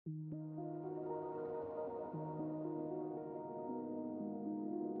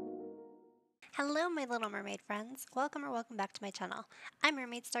Hello, my little mermaid friends. Welcome back to my channel. I'm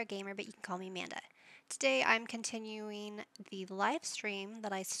Mermaid Star Gamer, but you can call me Amanda. Today I'm continuing the live stream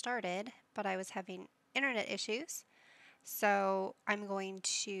that I started, but I was having internet issues. So I'm going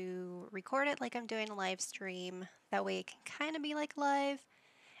to record it like I'm doing a live stream. That way it can kind of be like live.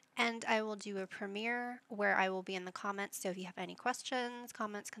 And I will do a premiere where I will be in the comments. So if you have any questions,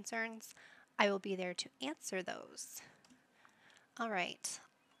 comments, concerns, I will be there to answer those. All right.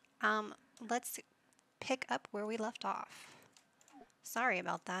 Let's pick up where we left off. Sorry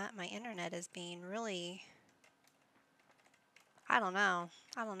about that. My internet is being really... I don't know.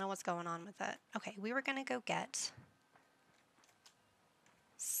 I don't know what's going on with it. Okay, we were going to go get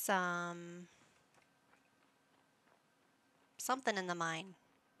something in the mine.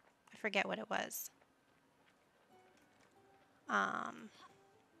 I forget what it was.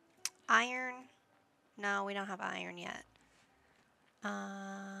 Iron? No, we don't have iron yet.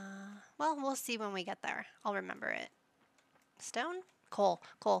 Well, we'll see when we get there. I'll remember it. Stone? Coal.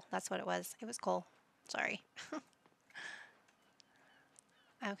 Coal. That's what it was. It was coal. Sorry.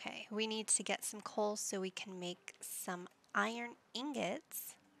 Okay, we need to get some coal so we can make some iron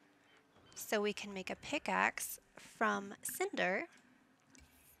ingots so we can make a pickaxe from cinder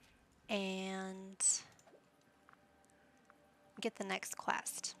and get the next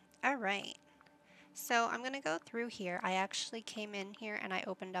quest. All right, so I'm going to go through here. I actually came in here and I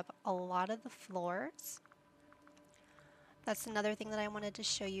opened up a lot of the floors. That's another thing that I wanted to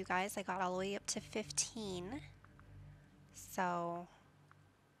show you guys. I got all the way up to 15. So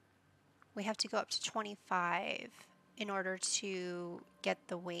we have to go up to 25 in order to get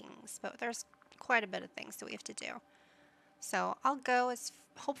the wings, but there's quite a bit of things that we have to do. So I'll go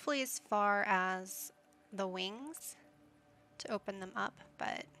hopefully as far as the wings to open them up,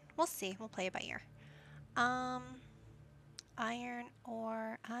 but we'll see. We'll play it by ear. Iron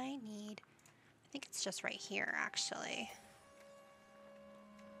ore, I think it's just right here actually.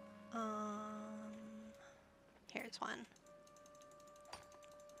 Here's one.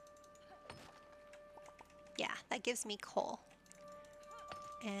 Yeah, that gives me coal.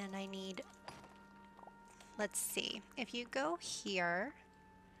 And I need, let's see, if you go here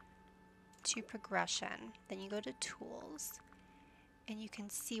to progression, then you go to tools, and you can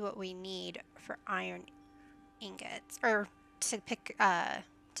see what we need for iron ingots, or to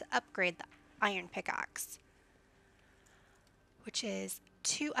upgrade the iron pickaxe, which is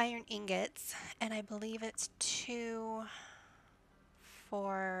 2 iron ingots, and I believe it's 2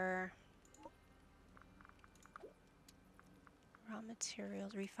 for raw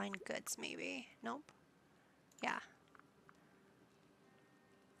materials, refined goods maybe. Nope. Yeah.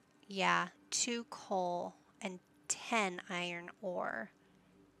 Yeah, 2 coal and 10 iron ore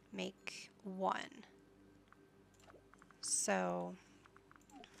make 1. So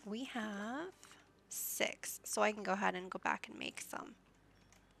we have 6, so I can go ahead and go back and make some.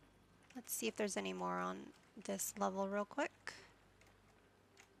 Let's see if there's any more on this level real quick.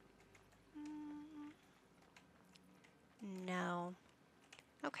 No.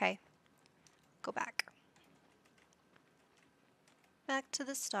 Okay. Go back. Back to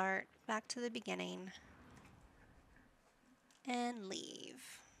the start, back to the beginning, and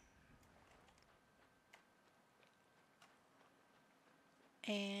leave.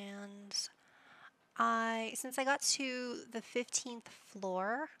 And since I got to the 15th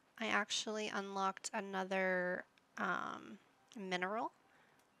floor, I actually unlocked another mineral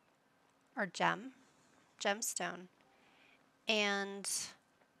or gemstone, and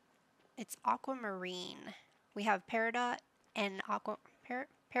it's aquamarine. We have peridot and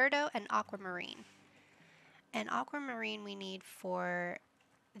peridot and aquamarine. And aquamarine we need for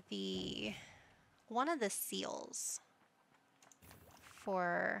one of the seals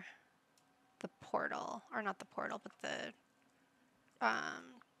for the portal, or not the portal, but the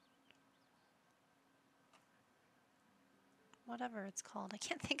whatever it's called. I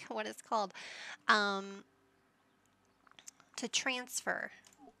can't think of what it's called. To transfer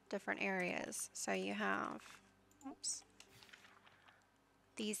different areas. So you have, oops,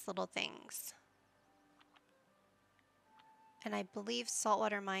 these little things. And I believe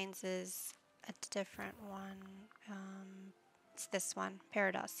saltwater mines is a different one. It's this one,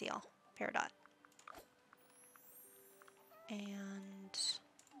 peridot seal, peridot. And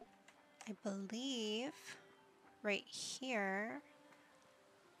I believe right here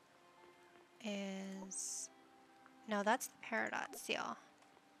is, no, that's the peridot seal.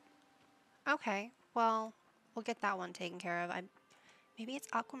 Okay, well, we'll get that one taken care of. Maybe it's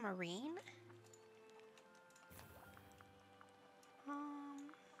aquamarine?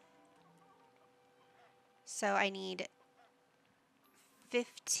 So I need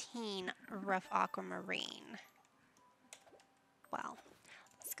 15 rough aquamarine. Well,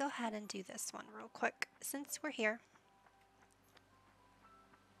 let's go ahead and do this one real quick since we're here.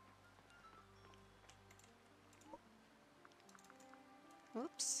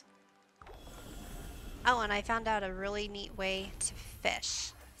 Oops. Oh, and I found out a really neat way to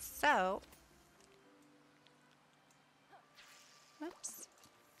fish. So, oops.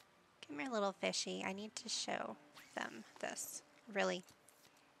 Come here, little fishy. I need to show them this. Really.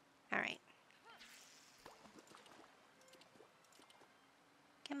 Alright.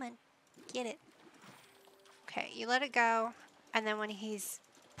 Come on. Get it. Okay, you let it go, and then when he's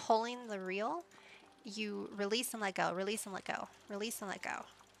pulling the reel, you release and let go, release and let go, release and let go.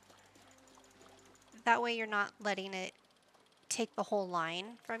 That way you're not letting it take the whole line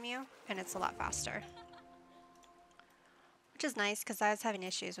from you, and it's a lot faster. Which is nice, because I was having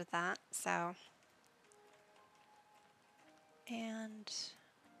issues with that, so. And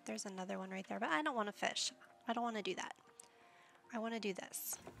there's another one right there, but I don't want to fish. I don't want to do that. I want to do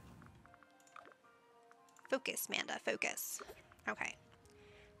this. Focus, Manda, focus. Okay.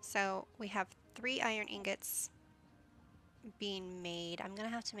 So we have 3 iron ingots being made. I'm going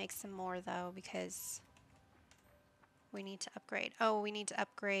to have to make some more, though, because we need to upgrade. Oh, we need to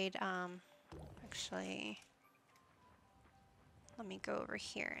upgrade, actually, let me go over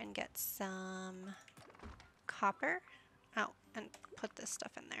here and get some copper. Oh, and put this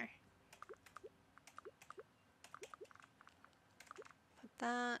stuff in there. Put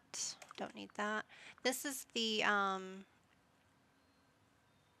that. Don't need that. This is the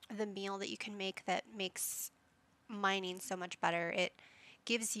meal that you can make that makes mining so much better. It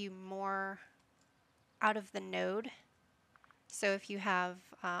gives you more out of the node. So if you have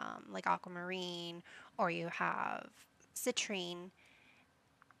like aquamarine or you have citrine,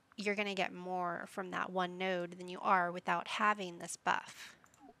 you're going to get more from that one node than you are without having this buff,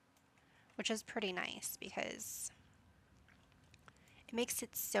 which is pretty nice because it makes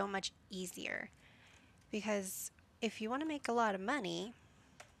it so much easier. Because if you want to make a lot of money,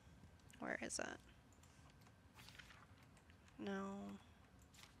 where is it? No.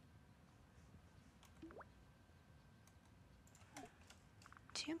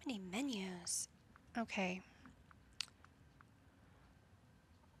 Too many menus. Okay.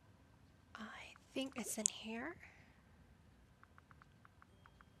 I think it's in here.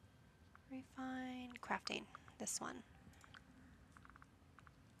 Refine, crafting, this one.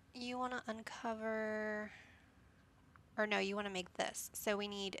 You want to uncover, or no, you want to make this. So we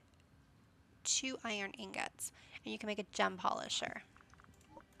need 2 iron ingots, and you can make a gem polisher.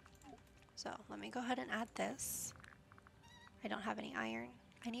 So let me go ahead and add this. I don't have any iron.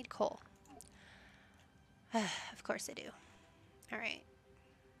 I need coal. Of course I do. All right.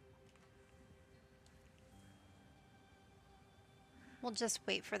 We'll just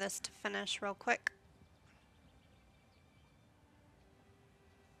wait for this to finish real quick.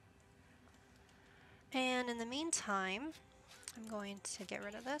 And in the meantime, I'm going to get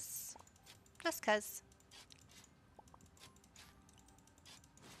rid of this, just 'cause.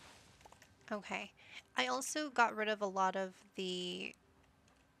 Okay. I also got rid of a lot of the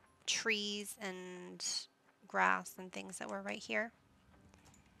trees and grass and things that were right here.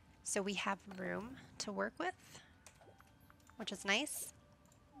 So we have room to work with, which is nice.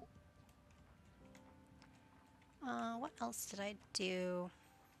 What else did I do?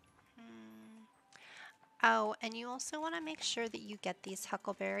 Oh, and you also want to make sure that you get these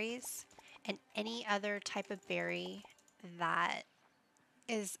huckleberries and any other type of berry that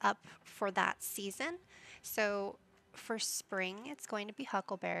is up for that season. So for spring, it's going to be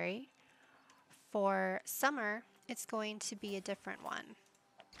huckleberry. For summer, it's going to be a different one.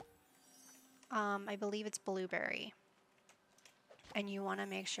 I believe it's blueberry. And you want to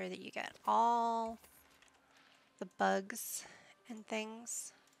make sure that you get all the bugs and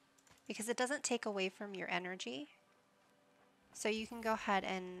things because it doesn't take away from your energy. So you can go ahead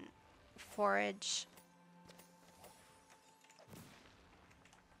and forage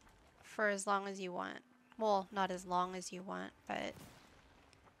for as long as you want. Well, not as long as you want, but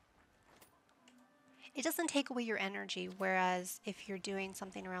it doesn't take away your energy. Whereas if you're doing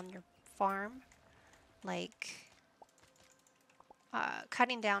something around your farm, like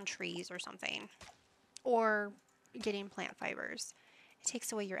cutting down trees or something, or getting plant fibers, it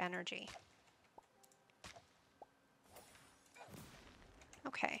takes away your energy.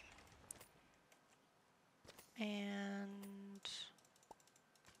 Okay. And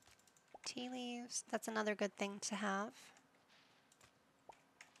tea leaves, that's another good thing to have.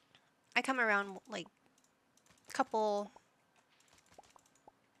 I come around like a couple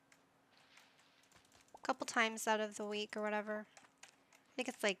times out of the week or whatever. I think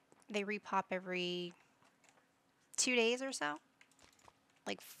it's like they repop every 2 days or so.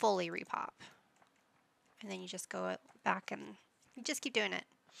 Like fully repop. And then you just go back and you just keep doing it.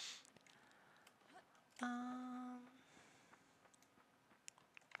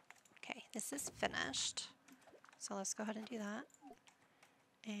 Okay, this is finished. So let's go ahead and do that.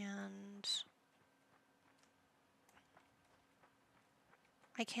 And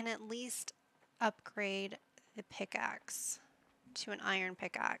I can at least upgrade the pickaxe to an iron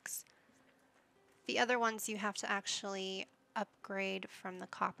pickaxe. The other ones you have to actually upgrade from the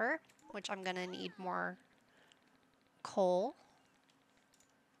copper, which I'm going to need more coal.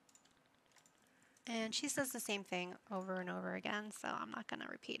 And she says the same thing over and over again, so I'm not going to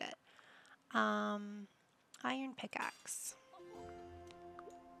repeat it. Iron pickaxe.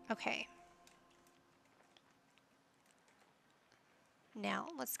 Okay. Now,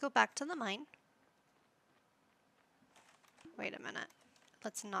 let's go back to the mine. Wait a minute.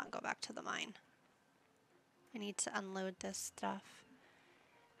 Let's not go back to the mine. I need to unload this stuff.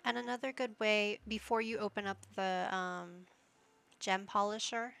 And another good way, before you open up the gem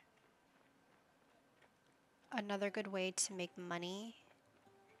polisher, another good way to make money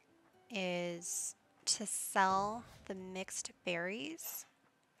is to sell the mixed berries.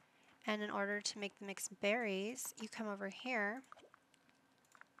 And in order to make the mixed berries, you come over here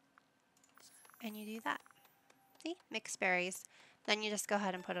and you do that. See? Mixed berries. Then you just go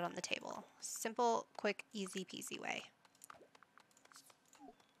ahead and put it on the table. Simple, quick, easy peasy way.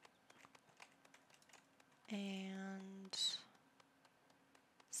 And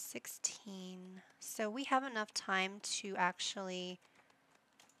 16. So we have enough time to actually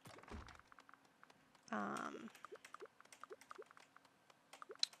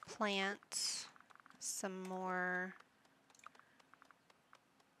plant some more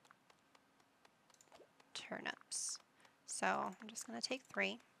turnips. So I'm just going to take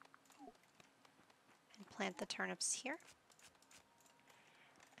 3 and plant the turnips here.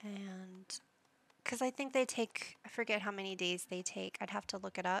 And because I think they take, I forget how many days they take. I'd have to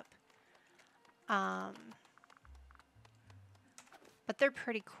look it up. But they're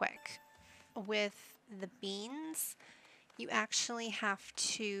pretty quick. With the beans, you actually have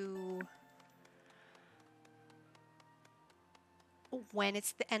to, when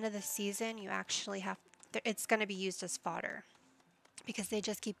it's the end of the season, you actually have, it's going to be used as fodder because they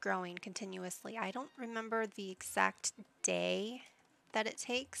just keep growing continuously. I don't remember the exact day that it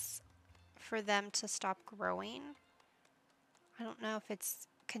takes for them to stop growing. I don't know if it's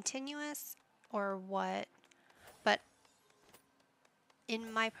continuous or what, but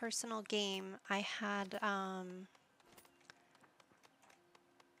in my personal game, I had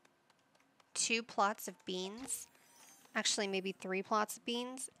 2 plots of beans, actually maybe 3 plots of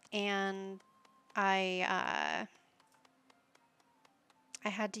beans, and I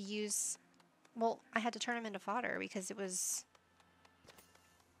had to use, well, I had to turn them into fodder because it was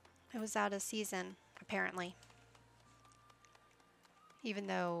out of season, apparently. Even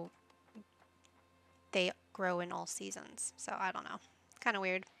though they grow in all seasons, so I don't know. Kind of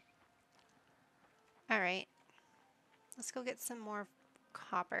weird. Alright, let's go get some more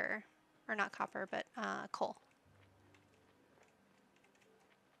copper. Or not copper, but coal.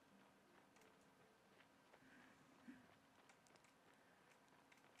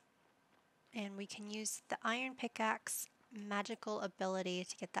 And we can use the iron pickaxe magical ability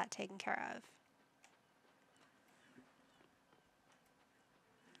to get that taken care of.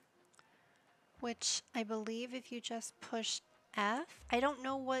 Which I believe if you just push F, I don't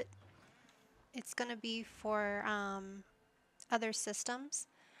know what it's going to be for other systems,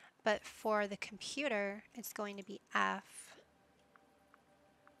 but for the computer, it's going to be F.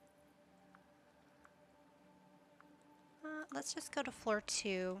 Let's just go to floor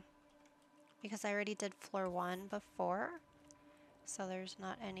 2 because I already did floor 1 before, so there's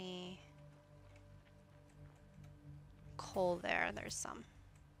not any coal there. There's some.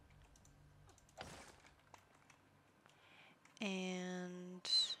 And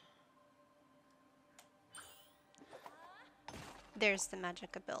there's the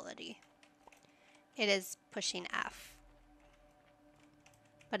magic ability. It is pushing F.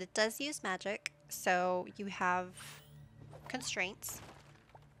 But it does use magic, so you have constraints.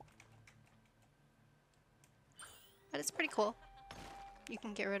 But it's pretty cool. You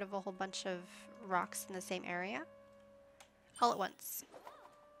can get rid of a whole bunch of rocks in the same area all at once.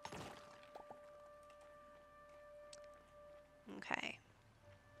 Okay.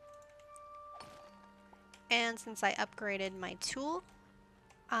 And since I upgraded my tool,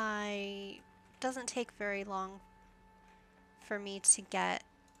 it doesn't take very long for me to get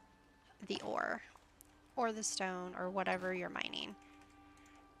the ore or the stone or whatever you're mining.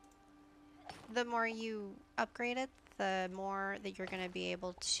 the more you upgrade it, the more that you're going to be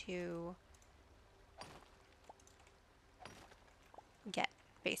able to get,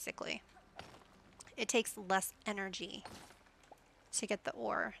 basically. It takes less energy to get the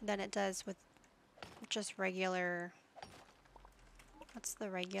ore than it does with just regular... What's the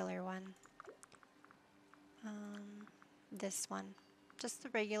regular one? This one. Just the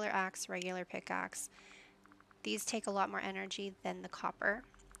regular axe, regular pickaxe. These take a lot more energy than the copper.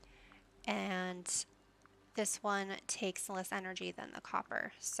 And this one takes less energy than the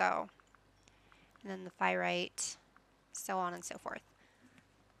copper. So, and then the pyrite, so on and so forth.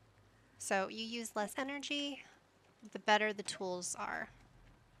 So you use less energy, the better the tools are.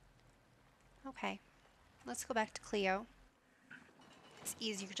 Okay, let's go back to Cleo. It's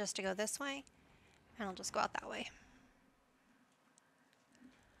easier just to go this way, and I'll just go out that way.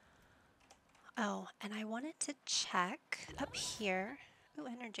 Oh, and I wanted to check up here. Ooh,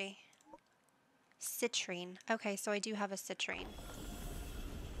 energy. Citrine. Okay, so I do have a citrine.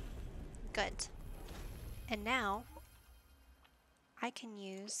 Good. And now I can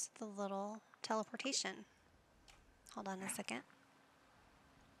use the little teleportation. Hold on a second.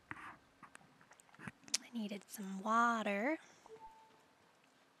 I needed some water.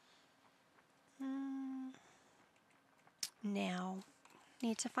 Now,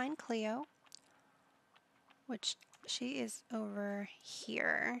 need to find Cleo, which she is over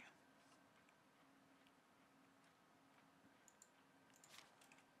here.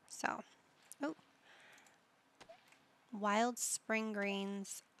 So, oh, wild spring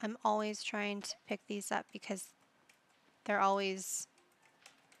greens. I'm always trying to pick these up because they're always,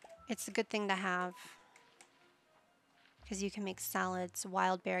 it's a good thing to have because you can make salads,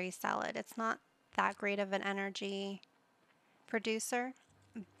 wild berry salad. It's not that great of an energy producer,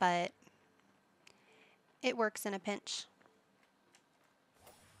 but it works in a pinch.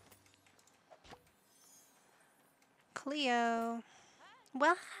 Cleo.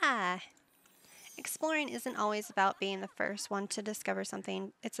 Well, hi. Exploring isn't always about being the first one to discover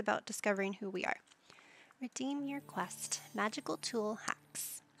something. It's about discovering who we are. Redeem your quest. Magical tool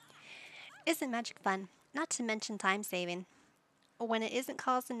hacks. Isn't magic fun? Not to mention time saving. When it isn't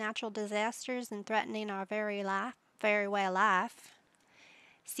causing natural disasters and threatening our very way of life.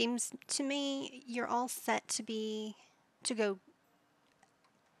 Seems to me you're all set to go.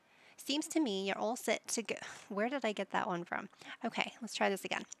 Seems to me you're all set to go. Where did I get that one from? Okay, let's try this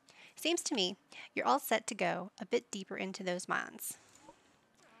again. Seems to me you're all set to go a bit deeper into those mines.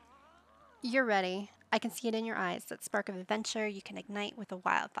 You're ready. I can see it in your eyes, that spark of adventure you can ignite with a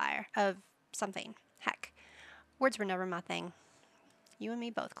wildfire of something. Heck, words were never my thing. You and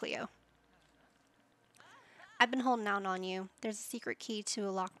me both, Cleo. I've been holding out on you. There's a secret key to a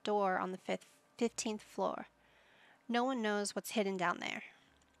locked door on the 15th floor. No one knows what's hidden down there.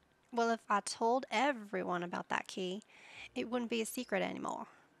 Well, if I told everyone about that key, it wouldn't be a secret anymore.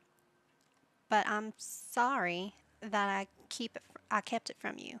 But I'm sorry that I kept it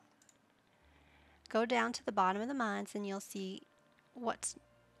from you. Go down to the bottom of the mines and you'll see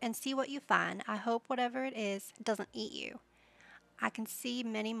see what you find. I hope whatever it is doesn't eat you. I can see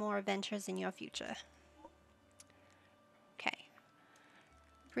many more adventures in your future. Okay.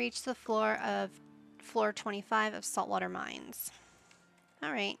 Reach the floor 25 of saltwater mines.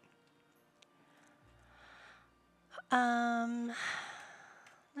 All right.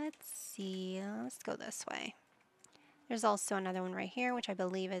 Let's see. Let's go this way. There's also another one right here, which I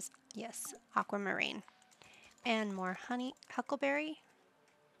believe is, yes, aquamarine. And more huckleberry.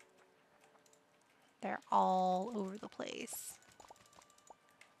 They're all over the place.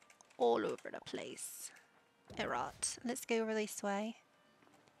 All over the place. Alright, let's go over this way.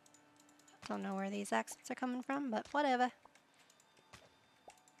 Don't know where these accents are coming from, but whatever.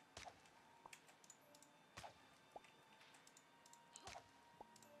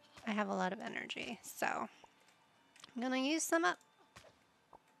 I have a lot of energy, so I'm gonna use some up.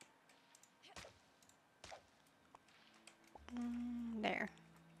 There.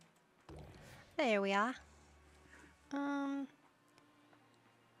 There we are.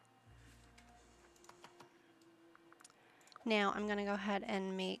 Now I'm gonna go ahead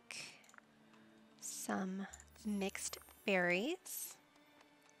and make some mixed berries.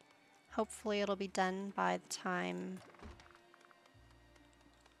 Hopefully it'll be done by the time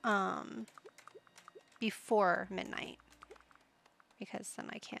before midnight, because then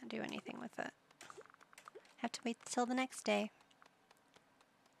I can't do anything with it. Have to wait till the next day.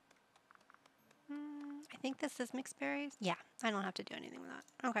 I think this is mixed berries. Yeah, I don't have to do anything with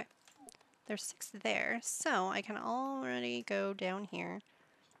that. Okay. There's 6 there, so I can already go down here.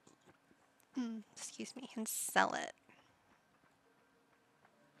 Excuse me, and sell it.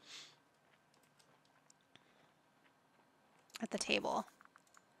 at the table.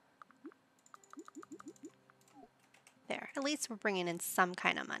 There, at least we're bringing in some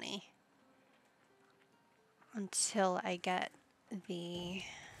kind of money until I get the,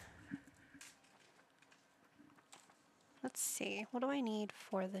 let's see, what do I need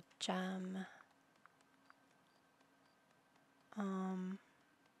for the gem?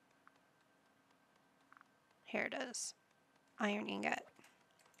 Here it is, iron ingot,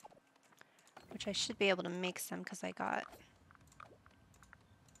 which I should be able to make some because I got,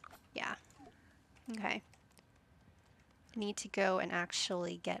 yeah, okay. I need to go and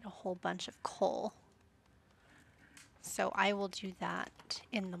actually get a whole bunch of coal. So I will do that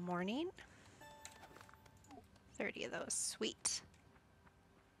in the morning. 30 of those, sweet.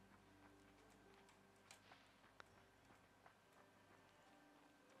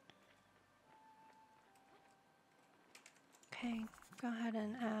 Okay, go ahead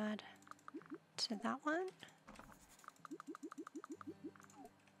and add to that one.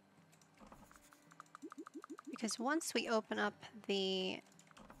 Because once we open up the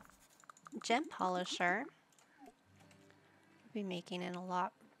gem polisher, we'll be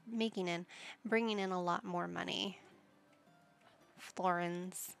bringing in a lot more money.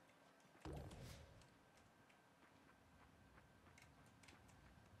 Florins.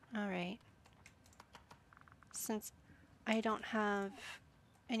 All right. Since I don't have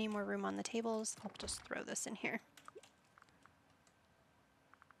any more room on the tables, I'll just throw this in here.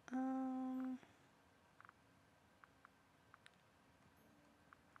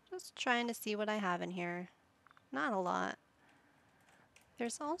 Just trying to see what I have in here. Not a lot.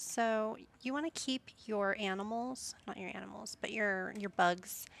 There's also, you want to keep your animals, not your animals, but your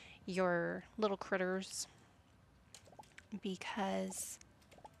bugs, your little critters, because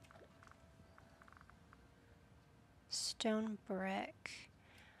stone brick.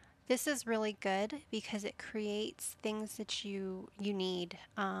 This is really good because it creates things that you need.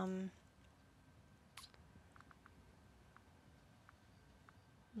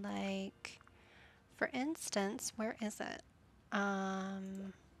 Like, for instance, where is it?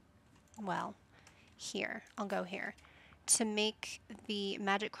 Well, here, I'll go here. To make the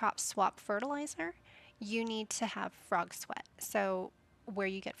magic crop swap fertilizer, you need to have frog sweat. So where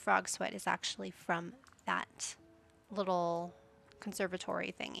you get frog sweat is actually from that little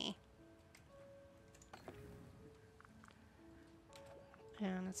conservatory thingy.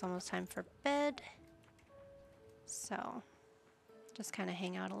 And it's almost time for bed. So just kind of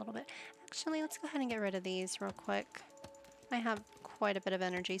hang out a little bit. Actually, let's go ahead and get rid of these real quick. I have quite a bit of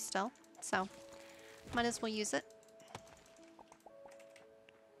energy still, so might as well use it.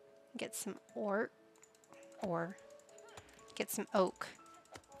 Get some or get some oak.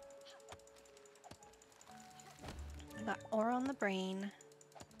 I got ore on the brain.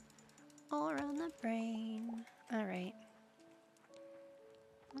 Ore on the brain. All right.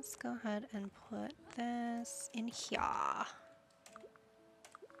 Let's go ahead and put this in here.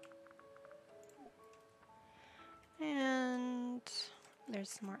 And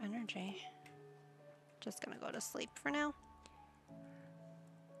there's some more energy. Just gonna go to sleep for now.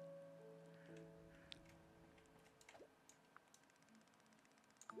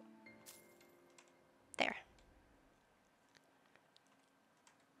 There.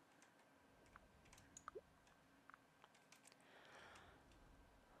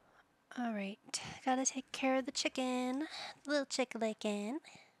 All right, gotta take care of the chicken, the little chickalikin.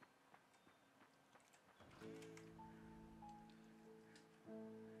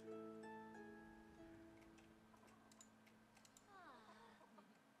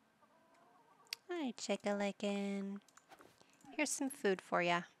 Hi, chickalikin. Here's some food for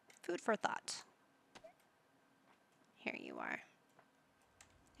ya. Food for thought. Here you are.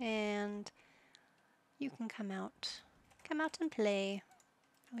 And you can come out. Come out and play.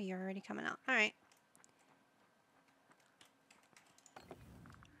 Oh, you're already coming out. All right.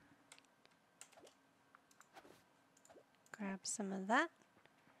 Grab some of that.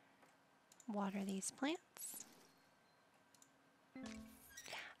 Water these plants.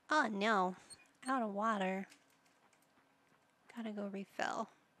 Oh no, out of water. Gotta go refill.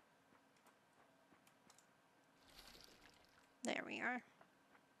 There we are.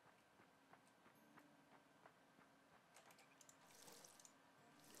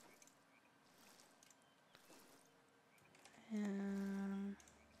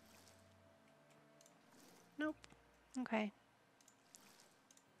 Nope. Okay.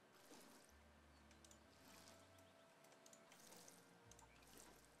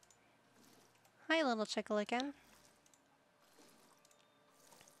 Hi, little chickalikin.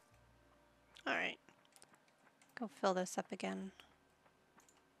 All right. Go fill this up again.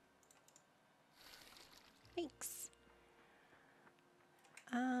 Thanks.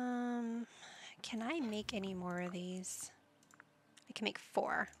 Can I make any more of these? I can make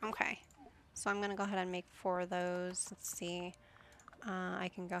 4. Okay. So I'm going to go ahead and make 4 of those. Let's see.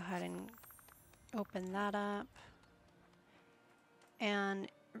 I can go ahead and open that up. And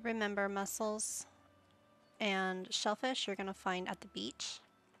remember, mussels and shellfish you're going to find at the beach.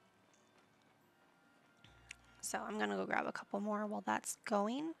 So I'm going to go grab a couple more while that's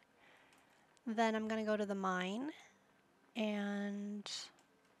going. Then I'm going to go to the mine. And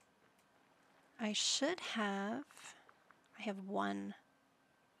I have 1.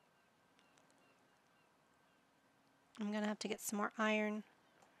 I'm going to have to get some more iron.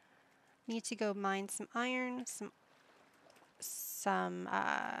 Need to go mine some iron, some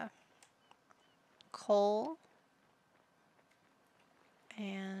coal,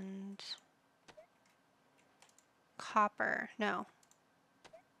 and copper. No.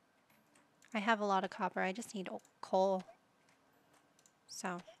 I have a lot of copper. I just need coal.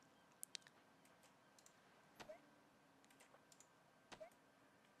 So.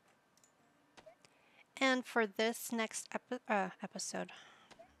 And for this next episode,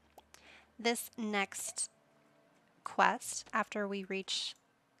 this next quest, after we reach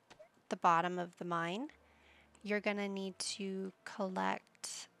the bottom of the mine, you're going to need to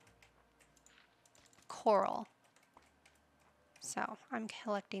collect coral. So I'm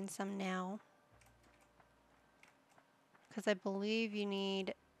collecting some now because I believe you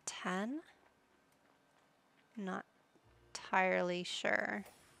need 10. Not entirely sure.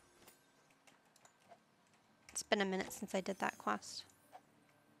 It's been a minute since I did that quest.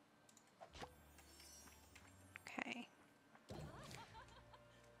 Okay.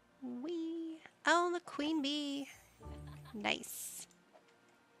 Oh, the queen bee. Nice.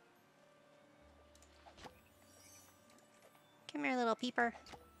 Come here, little peeper.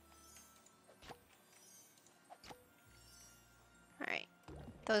 Alright.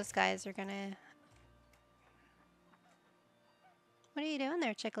 Those guys are gonna... What are you doing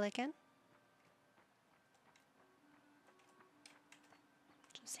there, chickalikin?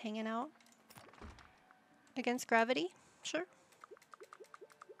 Just hanging out against gravity? Sure.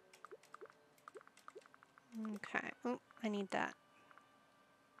 Okay. Oh, I need that.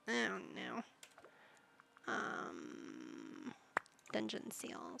 Oh no. Dungeon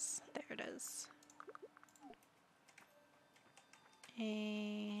seals. There it is.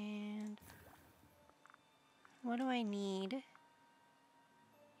 And what do I need?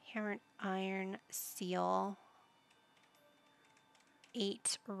 Hammered iron seal.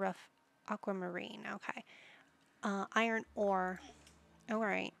 8 rough aquamarine. Okay. Iron ore. Oh,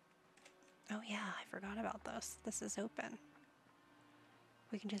 right. Oh yeah, I forgot about this. This is open.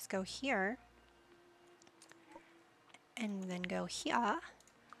 We can just go here. And then go here.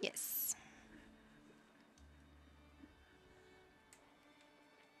 Yes.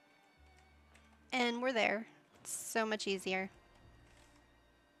 And we're there. It's so much easier.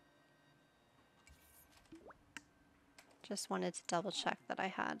 Just wanted to double check that I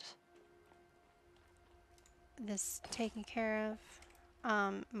had this taken care of.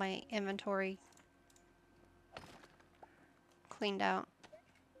 My inventory cleaned out.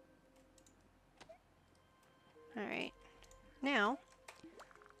 Alright. Now,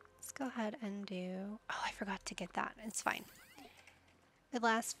 let's go ahead and do... Oh, I forgot to get that. It's fine. It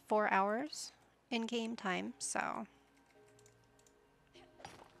lasts 4 hours in game time, so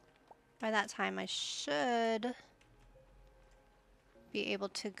by that time I should be able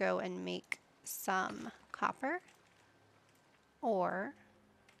to go and make some copper, or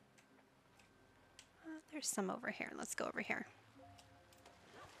there's some over here. Let's go over here.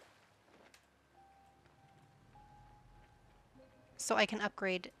 So I can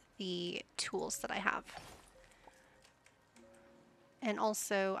upgrade the tools that I have. And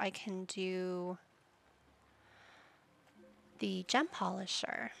also I can do the gem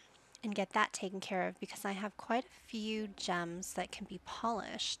polisher and get that taken care of because I have quite a few gems that can be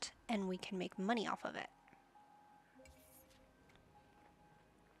polished and we can make money off of it.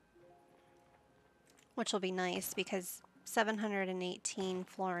 Which will be nice because 718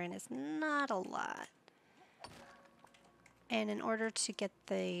 florin is not a lot. And in order to get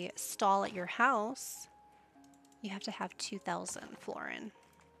the stall at your house, you have to have 2,000 florin.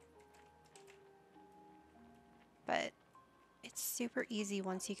 But it's super easy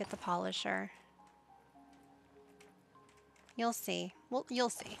once you get the polisher. You'll see. Well, you'll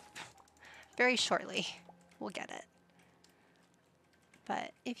see. Very shortly, we'll get it.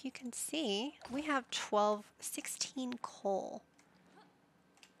 But if you can see, we have 16 coal.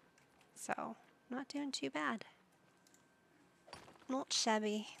 So, not doing too bad. Not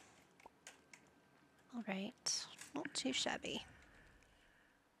shabby. Alright, not too shabby.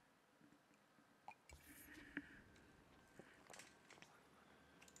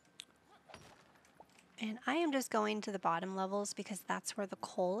 And I am just going to the bottom levels because that's where the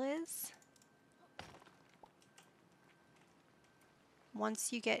coal is.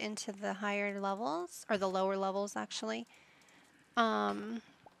 Once you get into the higher levels, or the lower levels actually, you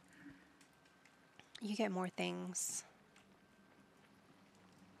get more things.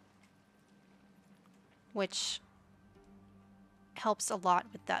 Which helps a lot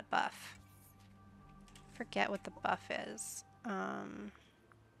with that buff. Forget what the buff is. And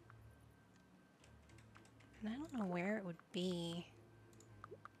I don't know where it would be.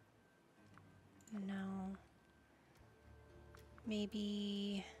 No.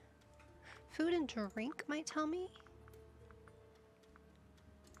 Maybe food and drink might tell me.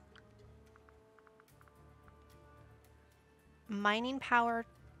 Mining power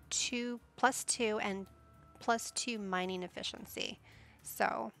 2 plus 2 and plus 2 mining efficiency.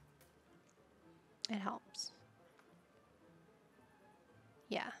 So it helps.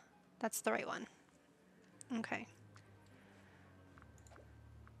 Yeah, that's the right one. Okay.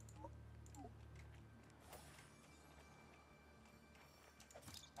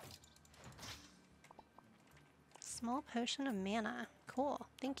 Small potion of mana. Cool.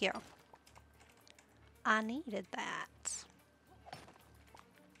 Thank you. I needed that.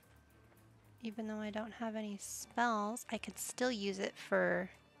 Even though I don't have any spells, I could still use it for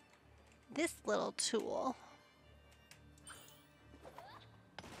this little tool.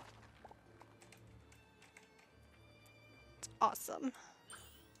 It's awesome.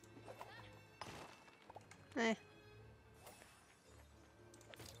 Eh.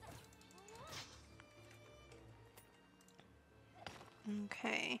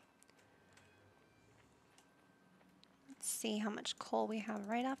 Okay. Let's see how much coal we have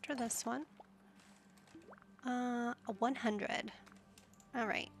right after this one. 100. All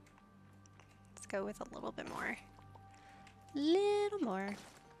right. Let's go with a little bit more. Little more.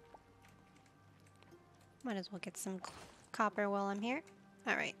 Might as well get some copper while I'm here.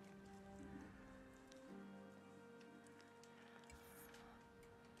 All right.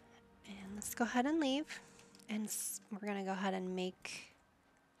 And let's go ahead and leave. And we're going to go ahead and make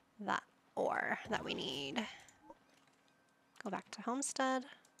that ore that we need. Go back to Homestead.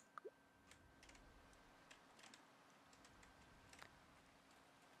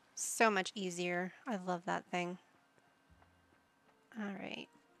 So much easier. I love that thing. All right.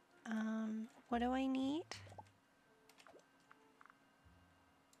 What do I need?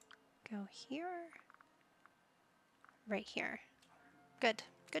 Go here. Right here. Good.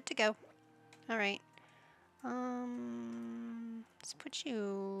 Good to go. All right. Let's put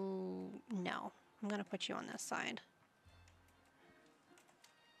you... No. I'm going to put you on this side.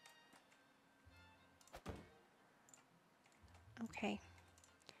 Okay.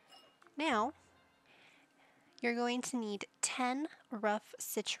 Now, you're going to need 10 rough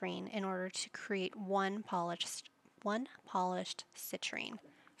citrine in order to create one polished citrine.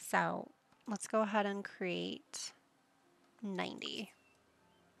 So let's go ahead and create 90.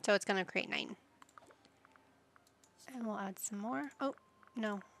 So it's going to create 9. And we'll add some more. Oh,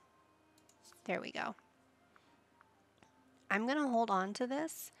 no. There we go. I'm going to hold on to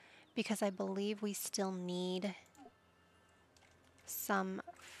this because I believe we still need some...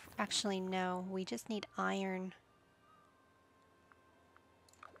 Actually, no. We just need iron.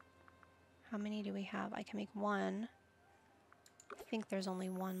 How many do we have? I can make 1. I think there's only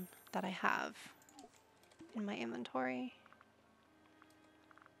 1 that I have in my inventory.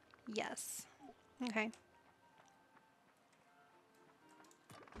 Yes. Okay.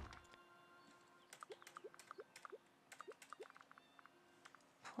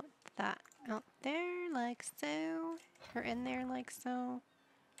 Put that out there like so, or in there like so.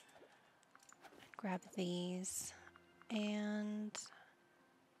 Grab these and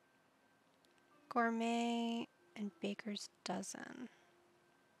gourmet and baker's dozen.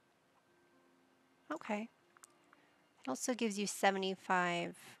 Okay. It also gives you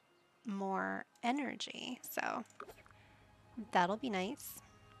 75 more energy, so that'll be nice.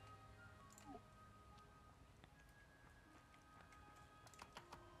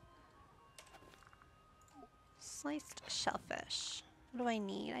 Sliced shellfish. What do I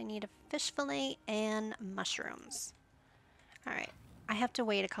need? I need a fish fillet and mushrooms. Alright. I have to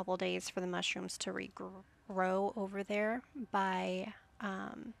wait a couple days for the mushrooms to regrow over there by...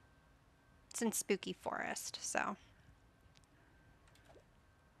 it's in Spooky Forest, so...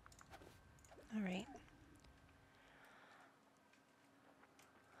 Alright.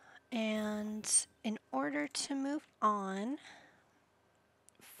 And in order to move on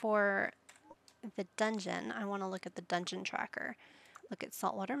for the dungeon, I want to look at the dungeon tracker. Look at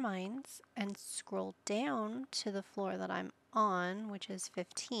saltwater mines and scroll down to the floor that I'm on, which is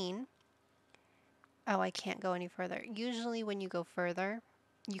 15. Oh, I can't go any further. Usually when you go further,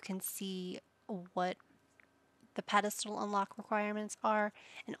 you can see what the pedestal unlock requirements are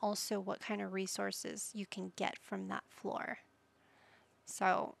and also what kind of resources you can get from that floor.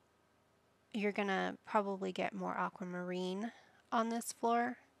 So you're gonna probably get more aquamarine on this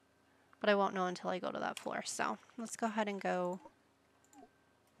floor, but I won't know until I go to that floor. So let's go ahead and go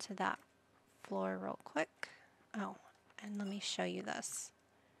to that floor real quick. Oh, and let me show you this.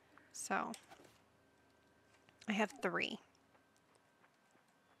 So I have 3.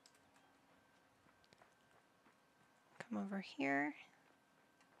 Come over here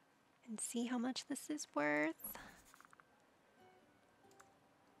and see how much this is worth.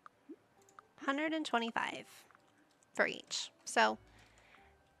 125 for each. So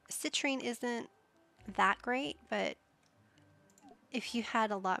citrine isn't that great, but if you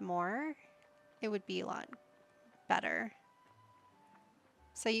had a lot more, it would be a lot better.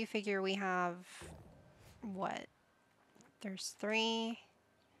 So you figure we have, what? There's 3,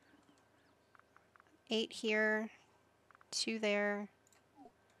 8 here, 2 there,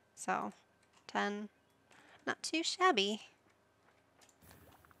 so 10. Not too shabby.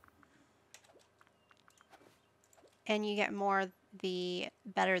 And you get more the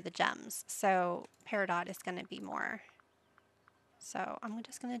better the gems. So Peridot is going to be more. So I'm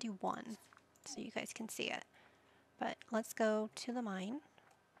just going to do 1 so you guys can see it. But let's go to the mine.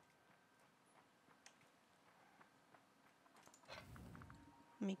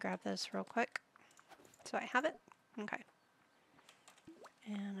 Let me grab this real quick so I have it. Okay.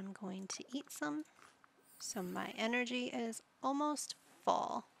 And I'm going to eat some. So my energy is almost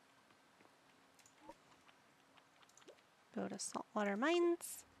full. Go to saltwater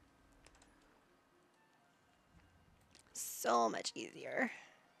mines. So much easier.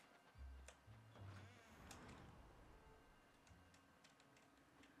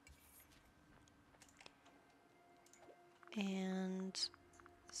 And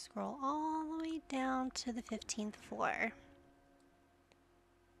scroll all the way down to the 15th floor.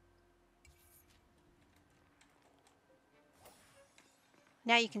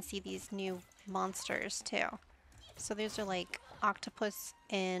 Now you can see these new monsters too. So these are like octopus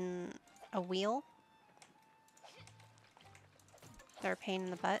in a wheel. They're a pain in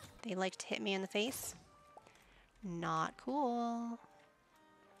the butt. They like to hit me in the face. Not cool.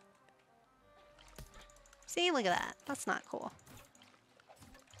 See, look at that. That's not cool.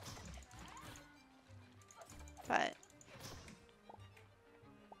 But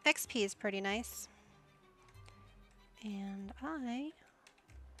XP is pretty nice. And I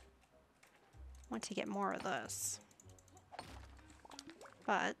want to get more of this.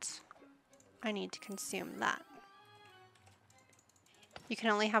 But I need to consume that. You can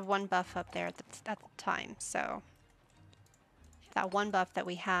only have 1 buff up there at the time, so that 1 buff that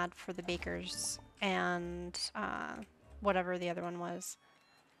we had for the bakers and whatever the other one was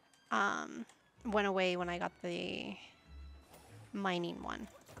went away when I got the mining one.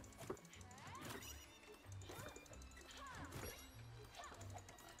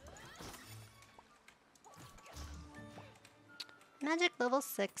 Magic level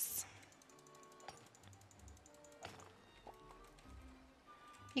 6.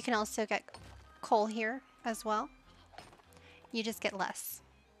 You can also get coal here as well. You just get less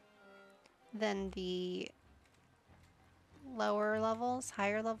than the lower levels,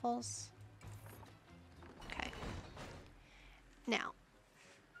 higher levels. Okay. Now,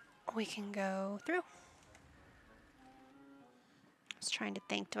 we can go through. I was trying to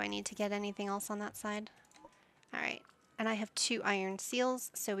think, do I need to get anything else on that side? Alright, and I have 2 iron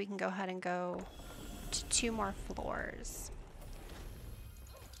seals, so we can go ahead and go to 2 more floors.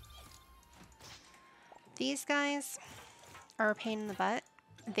 These guys are a pain in the butt.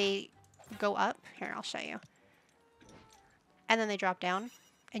 They go up. Here, I'll show you. And then they drop down,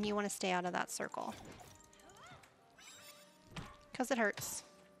 and you want to stay out of that circle. Because it hurts.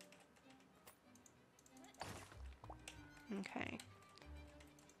 Okay.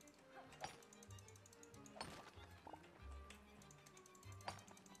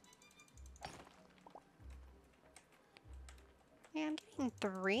 Yeah, I'm getting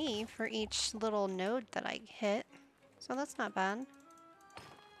 3 for each little node that I hit. So that's not bad.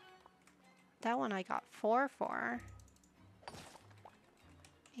 That one I got 4 for.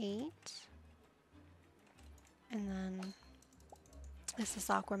 8. And then this is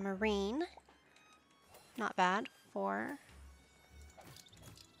aquamarine. Not bad. 4.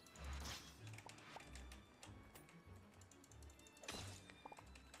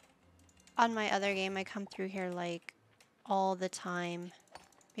 On my other game, I come through here like all the time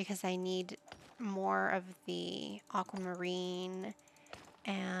because I need more of the aquamarine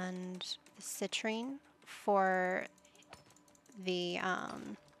and the the citrine for the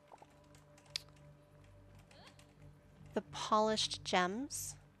polished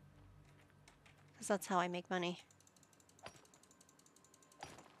gems, because that's how I make money.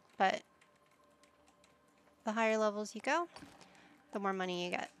 But the higher levels you go, the more money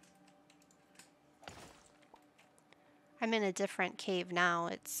you get. I'm in a different cave now.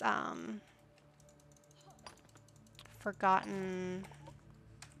 It's forgotten.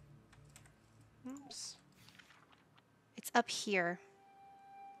 Oops. It's up here.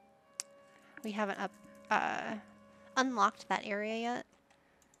 We haven't unlocked that area yet.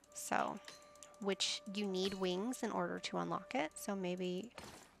 So, which you need wings in order to unlock it. So maybe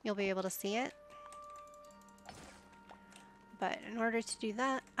you'll be able to see it. But in order to do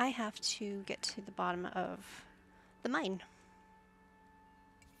that, I have to get to the bottom of the mine.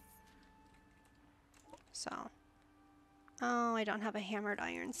 So, oh, I don't have a hammered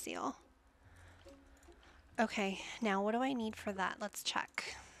iron seal. Okay, now what do I need for that? Let's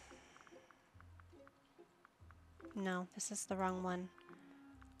check. No, this is the wrong one.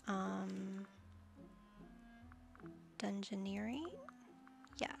 Dungeoneering?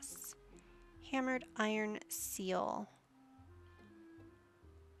 Yes. Hammered iron seal.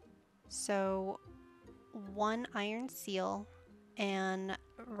 So, 1 iron seal and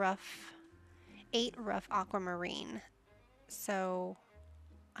 8 rough aquamarine. So,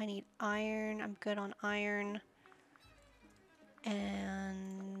 I need iron. I'm good on iron.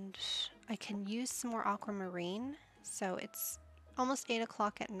 And I can use some more aquamarine. So, it's almost 8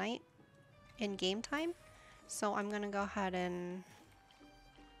 o'clock at night in game time. So, I'm going to go ahead and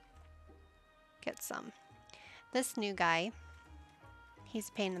get some. This new guy, he's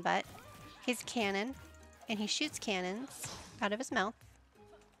a pain in the butt. He's a cannon, and he shoots cannons out of his mouth.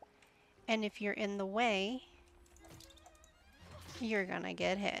 And if you're in the way, you're gonna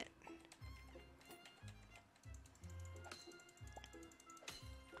get hit.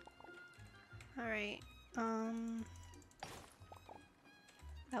 Alright,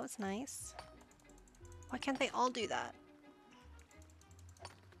 that was nice. Why can't they all do that?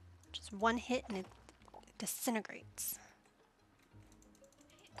 Just one hit and it disintegrates.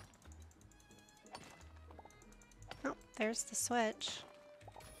 Oh, there's the switch.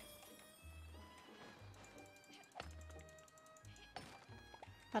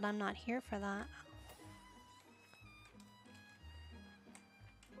 But I'm not here for that.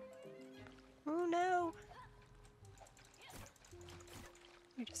 Oh no!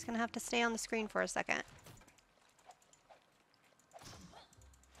 You're just gonna have to stay on the screen for a second.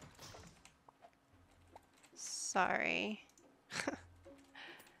 Sorry.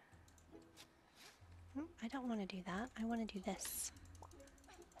 I don't want to do that. I want to do this.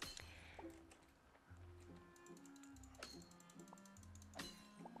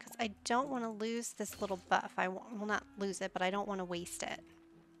 Because I don't want to lose this little buff. I will not lose it, but I don't want to waste it.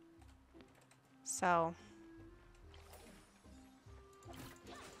 So,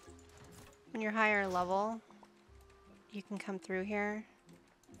 when you're higher level, you can come through here.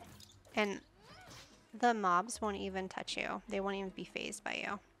 And the mobs won't even touch you. They won't even be fazed by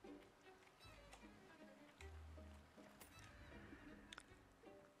you.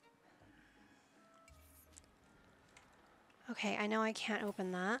 Okay, I know I can't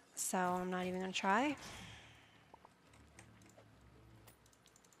open that, so I'm not even going to try.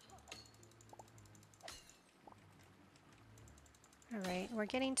 Alright, we're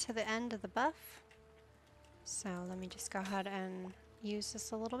getting to the end of the buff. So let me just go ahead and use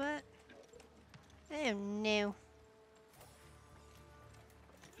this a little bit. Oh no.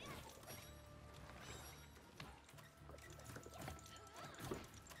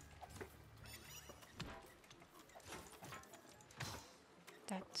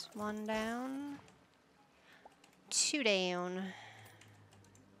 That's 1 down. 2 down.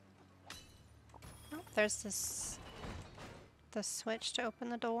 Oh, there's the switch to open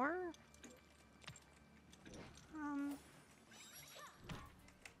the door.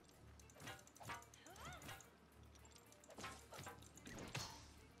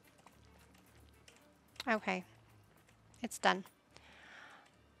 Okay, it's done.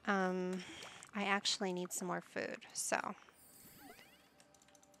 I actually need some more food, so.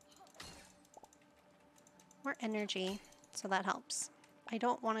 More energy, so that helps. I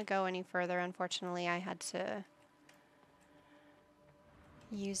don't want to go any further, unfortunately. I had to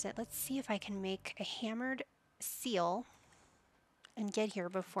use it. Let's see if I can make a hammered seal and get here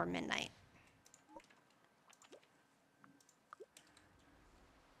before midnight.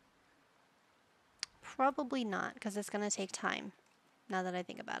 Probably not, because it's going to take time, now that I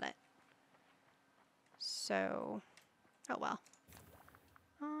think about it. So, oh well.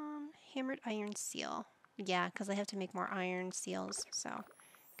 Hammered armored iron seal. Yeah, because I have to make more iron seals. So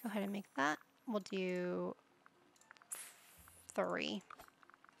go ahead and make that. We'll do 3.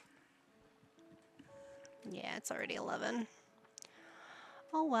 Yeah, it's already 11.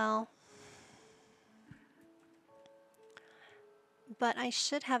 Oh well. But I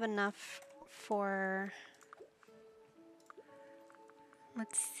should have enough for...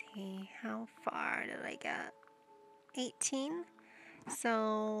 Let's see, how far did I get? 18.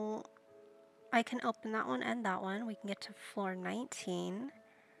 So I can open that one and that one. We can get to floor 19.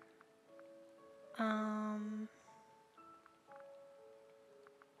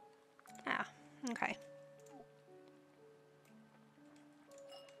 Yeah, okay.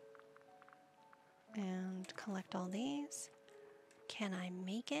 And collect all these. Can I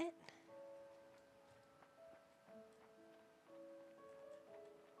make it?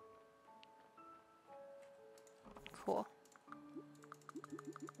 Cool.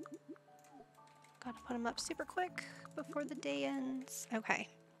 Gotta put them up super quick before the day ends. Okay.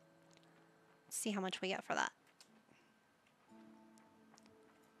 Let's see how much we get for that.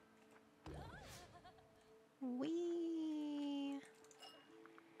 Whee!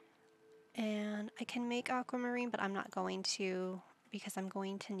 And I can make aquamarine, but I'm not going to because I'm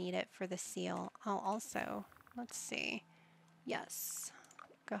going to need it for the seal. I'll also, let's see. Yes.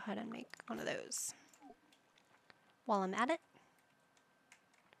 Go ahead and make one of those. While I'm at it,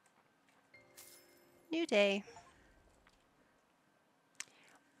 new day.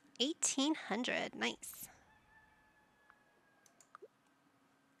 1800, nice.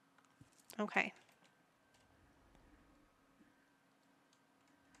 Okay.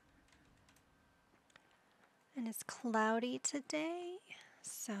 And it's cloudy today,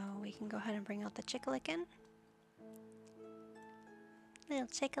 so we can go ahead and bring out the chickalicken. Little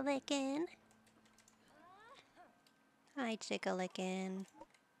chickalicken. Hi, chickalicken.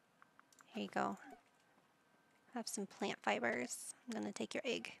 Here you go. Have some plant fibers. I'm gonna take your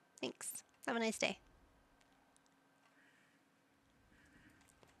egg. Thanks. Have a nice day.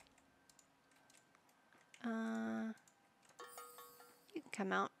 You can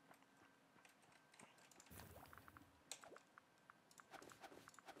come out.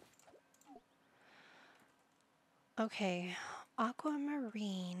 Okay,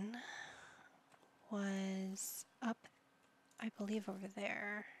 aquamarine was up, I believe, over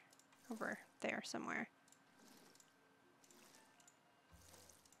there somewhere.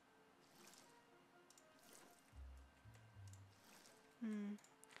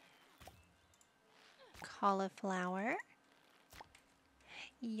 Cauliflower.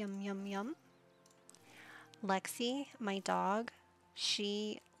 Yum, yum, yum. Lexi, my dog,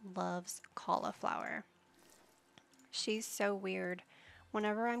 she loves cauliflower. She's so weird.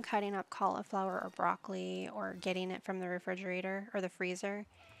 Whenever I'm cutting up cauliflower or broccoli or getting it from the refrigerator or the freezer,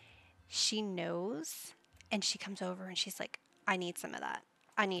 she knows and she comes over and she's like, I need some of that.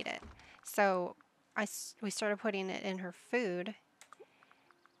 I need it. So we started putting it in her food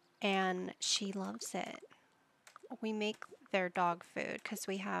and she loves it. We make their dog food because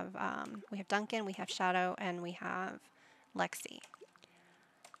we have Duncan, we have Shadow, and we have Lexi.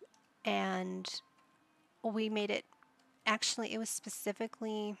 And we made it, actually it was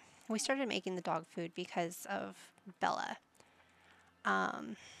specifically, we started making the dog food because of Bella.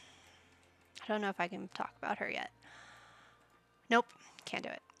 I don't know if I can talk about her yet. Nope, can't do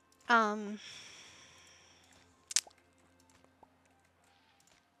it. Hold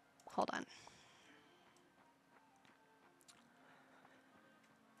on.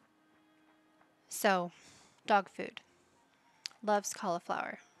 So, dog food. Loves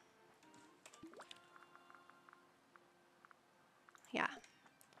cauliflower. Yeah.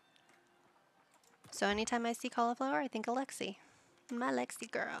 So anytime I see cauliflower, I think of Lexi. My Lexi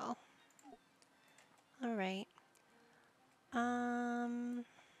girl. All right.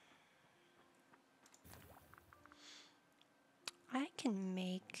 I can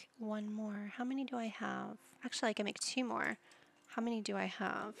make one more. How many do I have? Actually, I can make 2 more. How many do I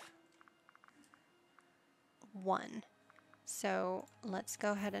have? 1. So let's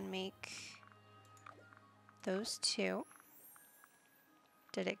go ahead and make those 2.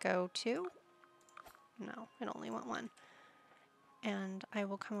 Did it go 2? No, it only went 1. And I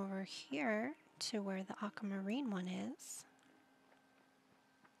will come over here to where the aquamarine one is,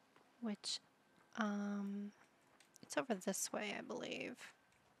 which, it's over this way, I believe.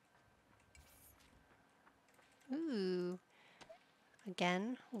 Ooh.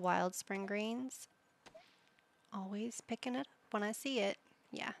 Again, wild spring greens. Always picking it up when I see it.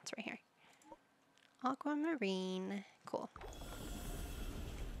 Yeah, it's right here. Aquamarine. Cool.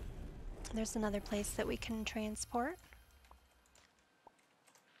 There's another place that we can transport.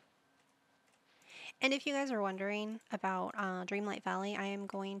 And if you guys are wondering about Dreamlight Valley, I am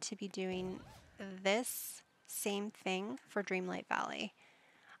going to be doing this same thing for Dreamlight Valley,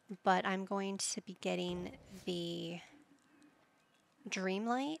 but I'm going to be getting the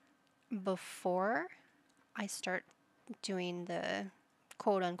Dreamlight before I start doing the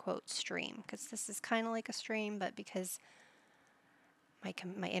quote-unquote stream, because this is kind of like a stream, but because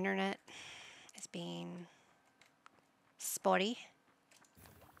my internet is being spotty,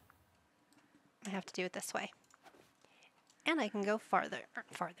 I have to do it this way. And I can go farther.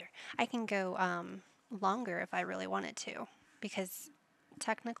 I can go longer if I really wanted to, because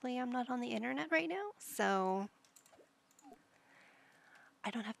technically I'm not on the internet right now, so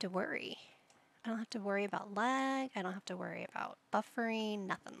I don't have to worry. I don't have to worry about lag. I don't have to worry about buffering,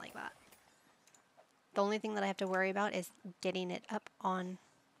 nothing like that. The only thing that I have to worry about is getting it up on,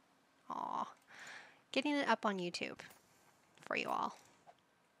 getting it up on YouTube for you all,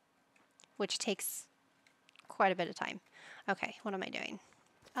 which takes quite a bit of time. Okay, what am I doing?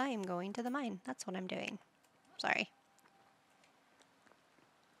 I am going to the mine. That's what I'm doing. Sorry.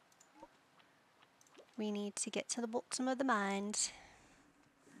 We need to get to the bottom of the mind.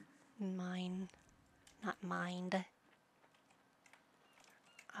 Mine. Not mind.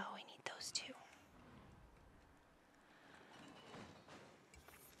 Oh, I need those two.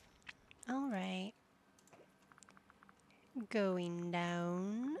 Alright. Going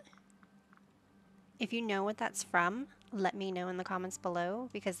down. If you know what that's from, let me know in the comments below,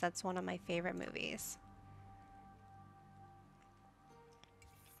 because that's one of my favorite movies.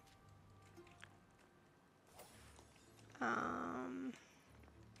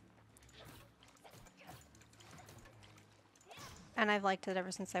 And I've liked it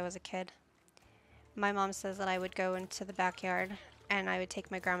ever since I was a kid. My mom says that I would go into the backyard and I would take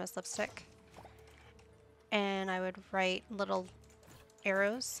my grandma's lipstick and I would write little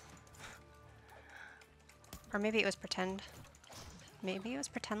arrows. Or maybe it was pretend. Maybe it was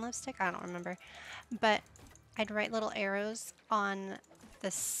pretend lipstick? I don't remember. But I'd write little arrows on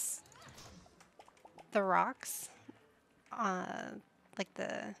the rocks, like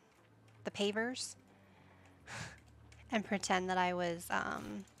the pavers, and pretend that I was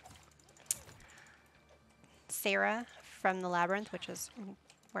Sarah from the Labyrinth, which is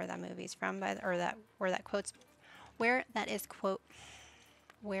where that movie's from, where that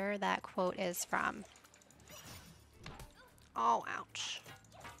quote is from. Oh, ouch.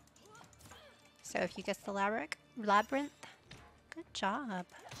 So if you guess the labyrinth, good job.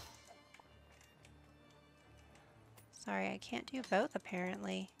 Sorry, I can't do both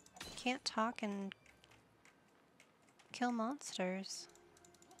apparently. Can't talk and kill monsters.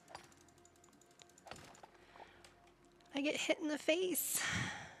 I get hit in the face.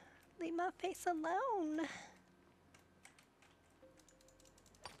 Leave my face alone.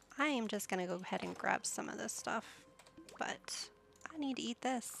 I am just gonna go ahead and grab some of this stuff, but I need to eat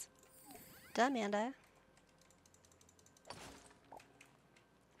this. Duh, Amanda.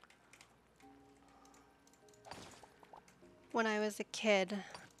 When I was a kid,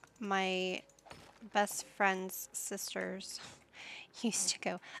 my best friend's sisters used to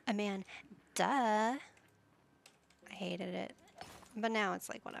go, "Amanda, duh." I hated it. But now it's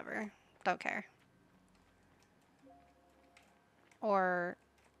like, whatever. Don't care. Or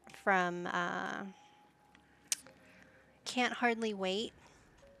from Can't Hardly Wait.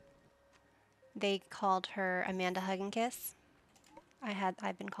 They called her Amanda Hug and Kiss.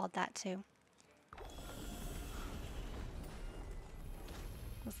 I've been called that too. I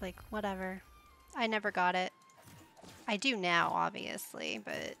was like, whatever. I never got it. I do now, obviously,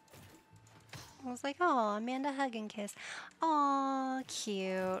 but I was like, oh, Amanda Hug and Kiss. Aw,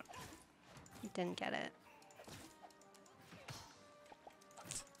 cute. Didn't get it.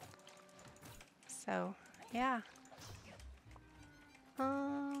 So, yeah.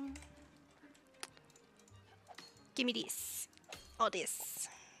 Give me this. All this.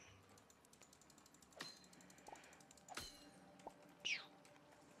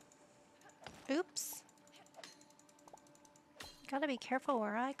 Oops. Gotta be careful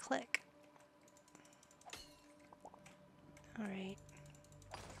where I click. Alright.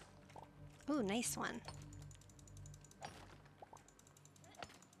 Ooh, nice one.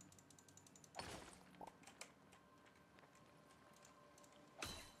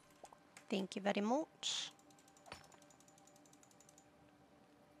 Thank you very much.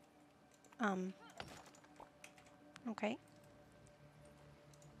 Okay.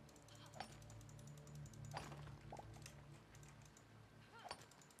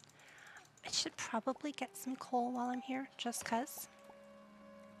 I should probably get some coal while I'm here, just 'cause.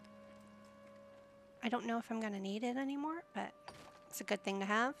 I don't know if I'm gonna need it anymore, but it's a good thing to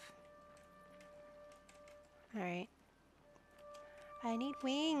have. Alright. I need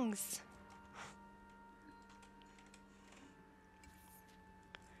wings.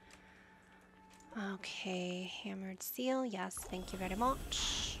 Okay, hammered seal. Yes, thank you very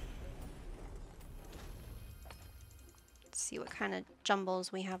much. Let's see what kind of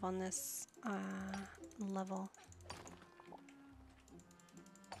jumbles we have on this level.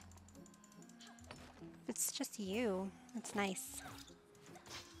 It's just you. It's nice.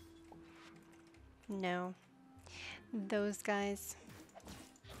 No. Those guys.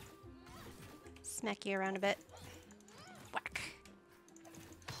 Smack you around a bit. Whack.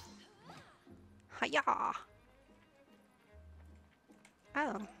 Hiya!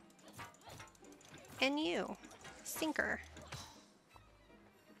 Oh. And you. Sinker.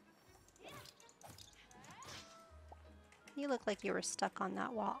 You look like you were stuck on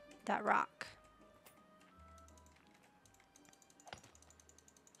that wall, that rock.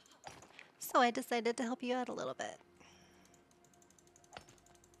 So I decided to help you out a little bit.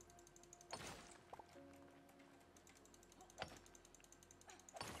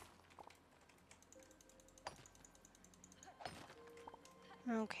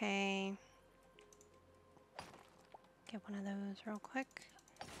 Okay. Get one of those real quick.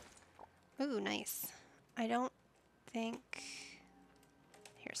 Ooh, nice. I don't think...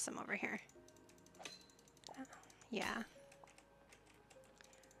 Here's some over here. Yeah.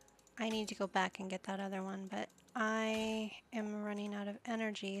 I need to go back and get that other one, but I am running out of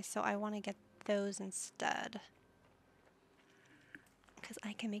energy, so I want to get those instead. Because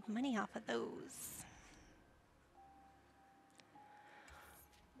I can make money off of those.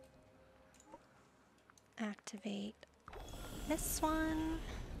 Activate this one.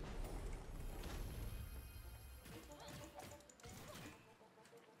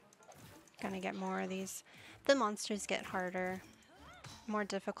 Gonna get more of these. The monsters get harder, more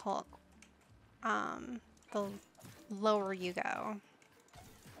difficult, the lower you go.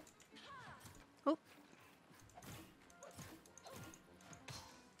 Oop.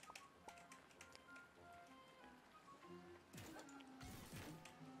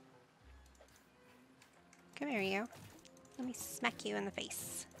 Come here, you. Let me smack you in the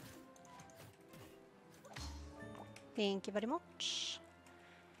face. Thank you very much.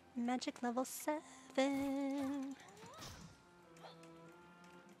 Magic level 7.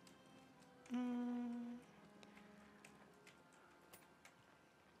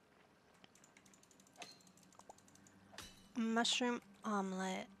 Mushroom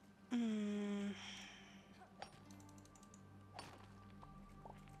omelet.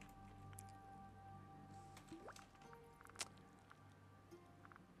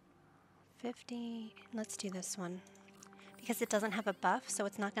 50. Let's do this one. Because it doesn't have a buff, so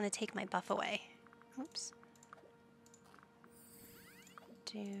it's not going to take my buff away. Oops.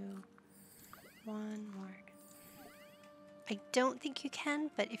 Do one more. I don't think you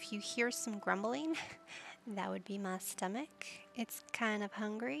can, but if you hear some grumbling, that would be my stomach. It's kind of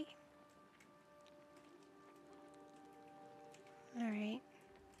hungry. Alright.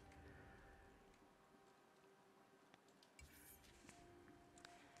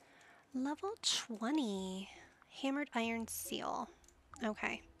 Level 20. Hammered iron seal.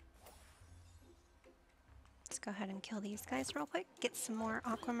 Okay. Let's go ahead and kill these guys real quick. Get some more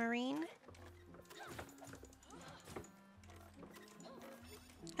aquamarine.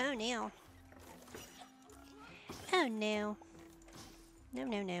 Oh no. Oh no. No,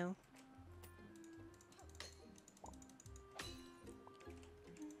 no, no.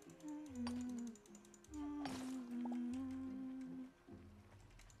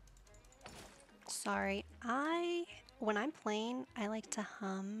 Sorry, when I'm playing, I like to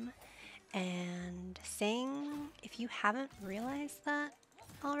hum and sing. If you haven't realized that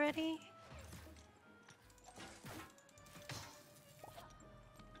already.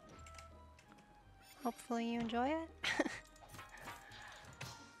 Hopefully you enjoy it.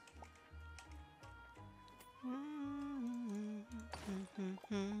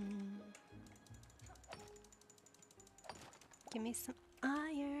 Give me some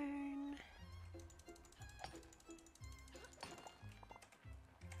iron.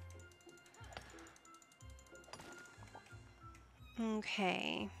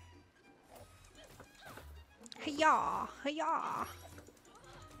 Okay. Hiya! Hiya!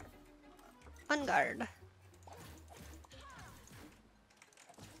 On guard.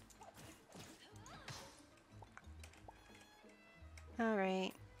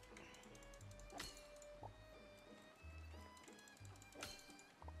 Alright.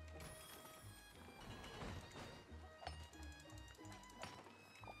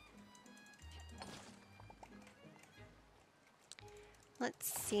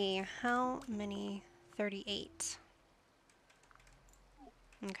 Let's see, how many 38.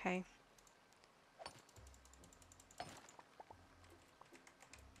 Okay.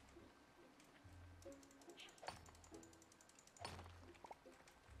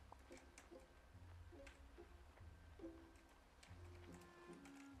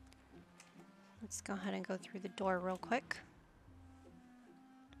 Let's go ahead and go through the door real quick.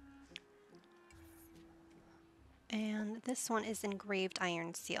 And this one is engraved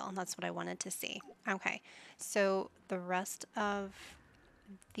iron seal. That's what I wanted to see. Okay, so the rest of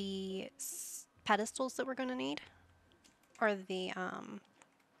the pedestals that we're going to need, or the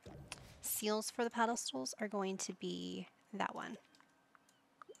seals for the pedestals, are going to be that one.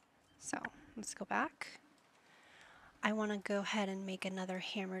 So let's go back. I want to go ahead and make another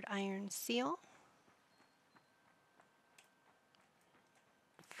hammered iron seal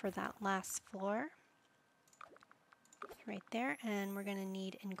for that last floor. Right there, and we're going to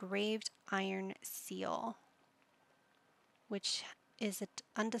need engraved iron seal, which is an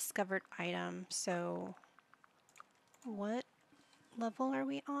undiscovered item. So what level are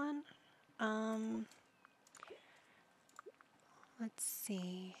we on? Let's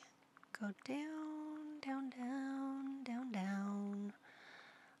see. Go down, down, down, down, down.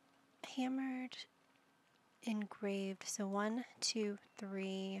 Hammered, engraved. So 1, 2,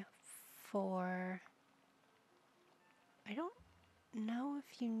 3, 4. I don't know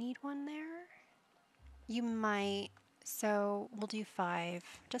if you need one there. You might. So we'll do 5,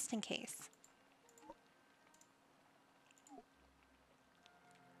 just in case.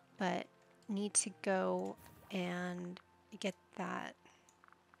 But need to go and get that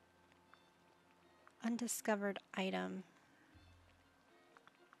undiscovered item.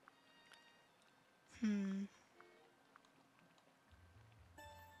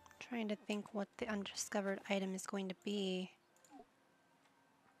 Trying to think what the undiscovered item is going to be.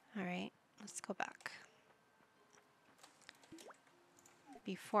 Alright, let's go back.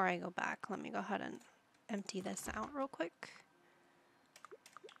 Before I go back, let me go ahead and empty this out real quick.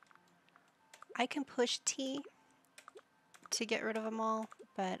 I can push T to get rid of them all,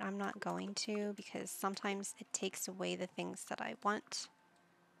 but I'm not going to because sometimes it takes away the things that I want.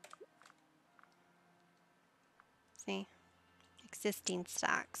 See? Existing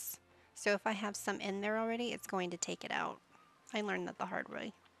stacks. So if I have some in there already, it's going to take it out. I learned that the hard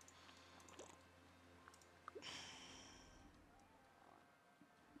way.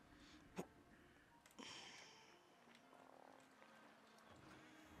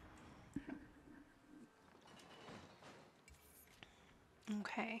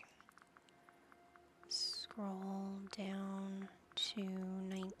 Okay. Scroll down to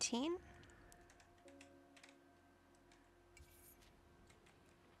 19.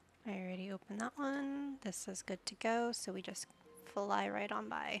 I already opened that one. This is good to go, so we just fly right on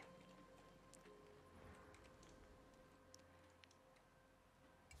by.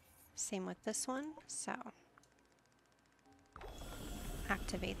 Same with this one, so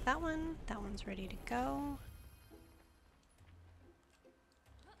activate that one. That one's ready to go.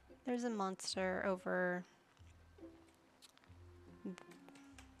 There's a monster over...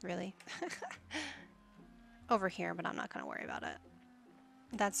 Really? Over here, but I'm not going to worry about it.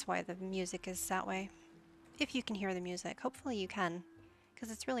 That's why the music is that way. If you can hear the music. Hopefully you can, because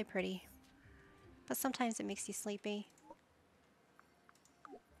it's really pretty. But sometimes it makes you sleepy.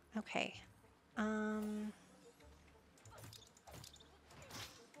 Okay.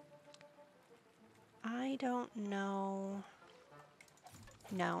 I don't know.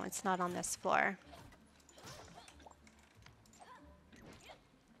 No, it's not on this floor.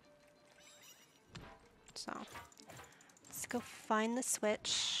 So, let's go find the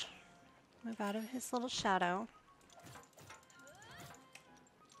switch. Move out of his little shadow.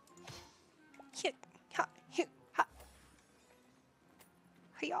 Hit, ha, hit, ha.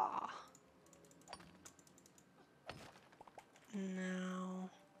 Hiya. Now,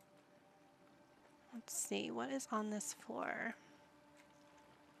 let's see, what is on this floor?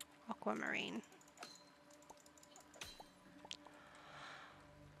 Aquamarine.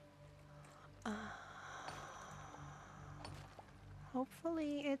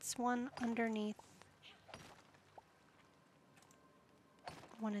 Hopefully it's one underneath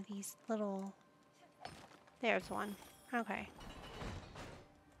one of these little... There's one. Okay.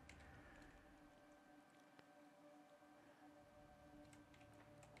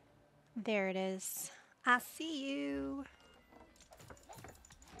 There it is. I see you.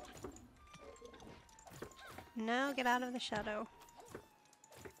 No, get out of the shadow.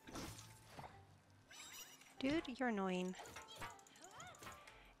 Dude, you're annoying.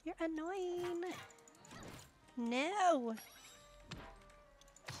 You're annoying. No.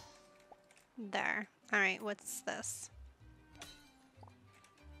 There. Alright, what's this?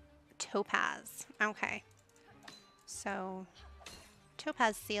 Topaz. Okay. So,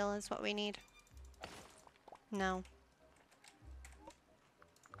 topaz seal is what we need. No.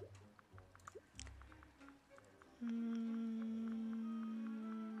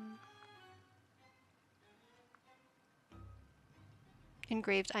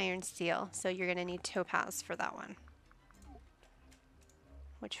 Engraved iron steel. So you're going to need topaz for that one.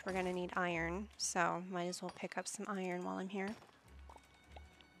 Which we're going to need iron. So might as well pick up some iron while I'm here.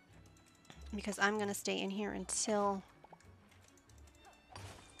 Because I'm going to stay in here until...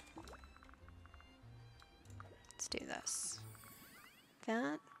 Let's do this.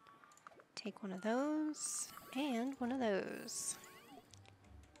 That. Take one of those. And one of those.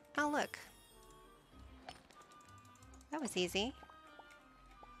 Oh, look. That was easy.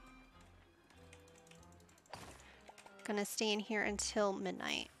 Gonna stay in here until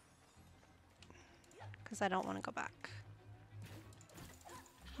midnight. Because I don't want to go back.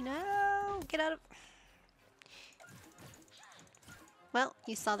 No! Get out of... Well,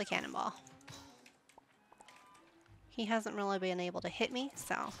 you saw the cannonball. He hasn't really been able to hit me,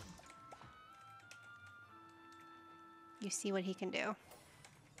 so... You see what he can do.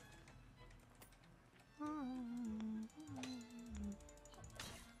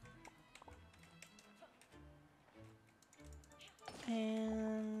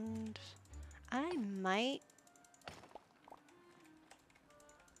 And I might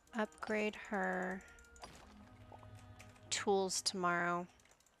upgrade her tools tomorrow.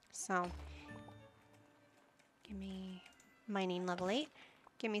 So give me mining level 8.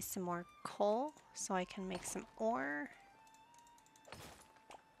 Give me some more coal so I can make some ore.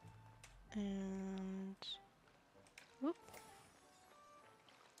 And whoop.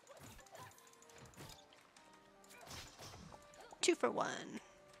 2 for 1.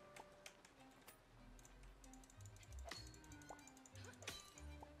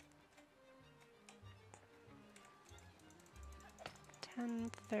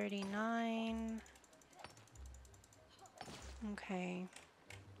 $10.39. Okay.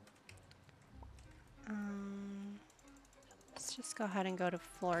 Let's just go ahead and go to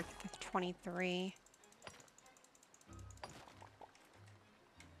floor 23.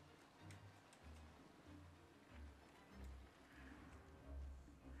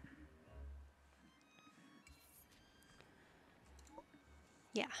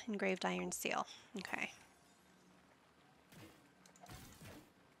 Yeah, engraved iron seal. Okay.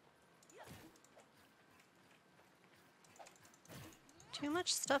 Too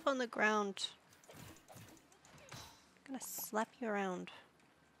much stuff on the ground. I'm gonna slap you around.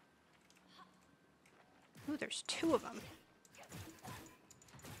 Ooh, there's 2 of them.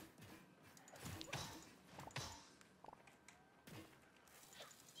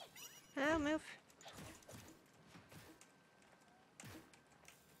 Oh, move.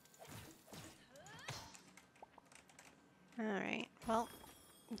 Alright, well,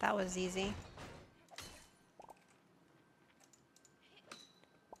 that was easy.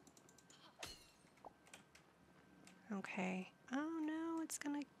 Okay. Oh no, it's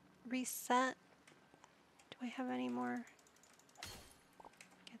gonna reset. Do I have any more?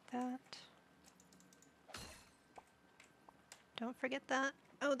 Get that. Don't forget that.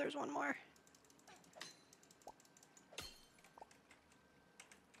 Oh, there's one more.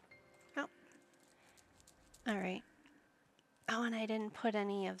 Oh. Alright. Oh, and I didn't put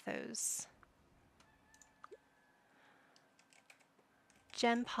any of those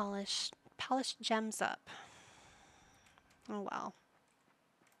polished gems up. Oh well.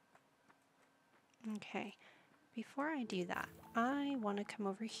 Okay. Before I do that, I want to come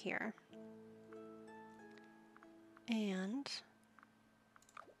over here and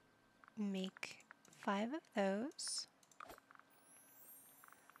make 5 of those.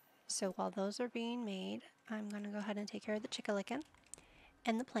 So while those are being made, I'm going to go ahead and take care of the chickalicken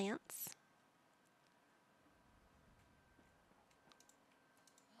and the plants.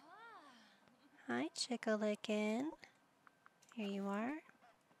 Hi, chickalicken. Here you are.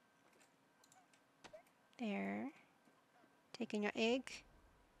 There. Taking your egg.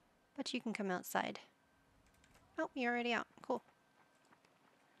 But you can come outside. Oh, you're already out. Cool.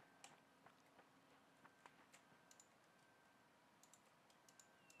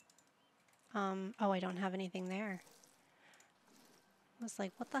 Oh, I don't have anything there. I was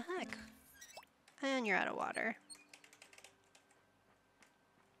like, what the heck? And you're out of water.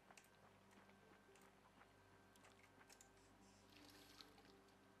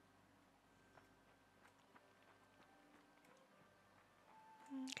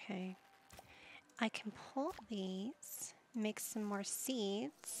 Okay. I can pull these, make some more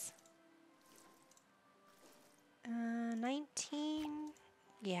seeds. 19.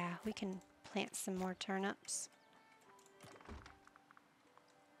 Yeah, we can plant some more turnips.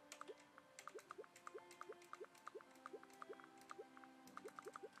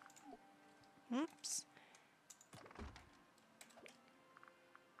 Oops.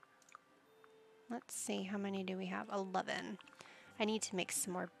 Let's see, how many do we have? 11. I need to make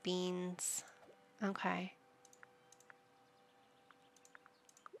some more beans. Okay.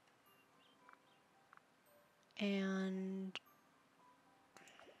 And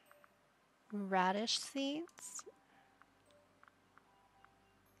radish seeds.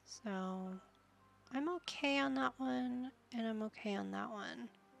 So I'm okay on that one, and I'm okay on that one.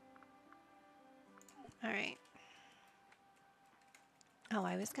 All right. Oh,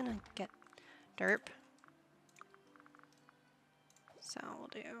 I was gonna get derp. So we'll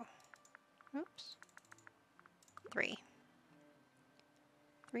do, oops, 3.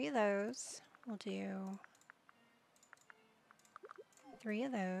 3 of those. We'll do 3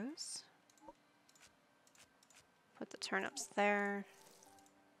 of those. Put the turnips there.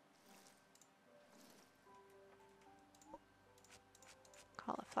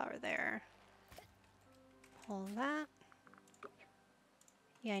 Cauliflower there. Pull that.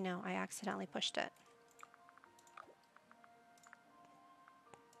 Yeah, I know, I accidentally pushed it.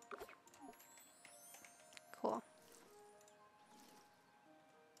 Cool.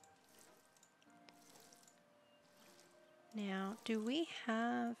 Now, do we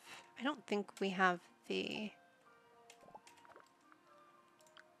have, I don't think we have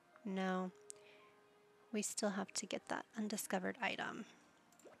no. We still have to get that undiscovered item,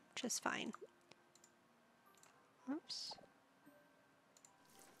 which is fine. Oops.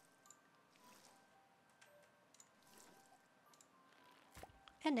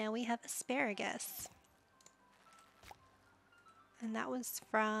 And now we have asparagus. And that was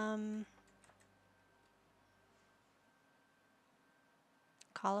from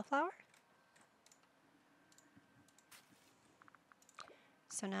cauliflower.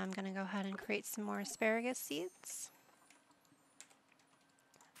 So now I'm going to go ahead and create some more asparagus seeds.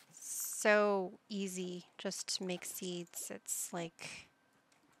 So easy just to make seeds. It's like,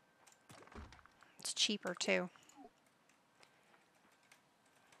 it's cheaper too.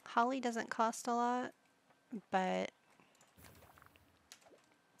 Holly doesn't cost a lot, but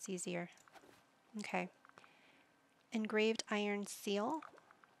it's easier. Okay. Engraved iron seal.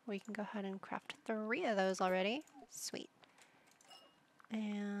 We can go ahead and craft 3 of those already. Sweet.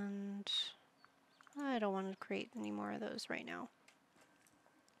 And I don't want to create any more of those right now.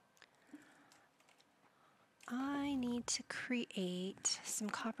 I need to create some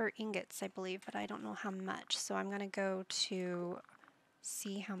copper ingots, I believe, but I don't know how much. So I'm going to go to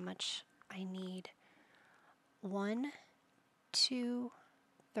see how much I need. 1, 2,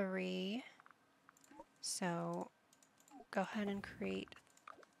 3. So go ahead and create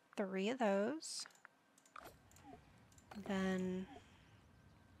 3 of those. Then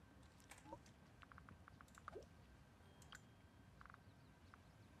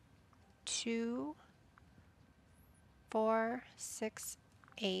 2, 4, 6,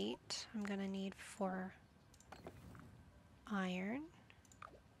 8. I'm going to need 4 iron.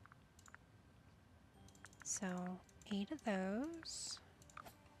 So 8 of those.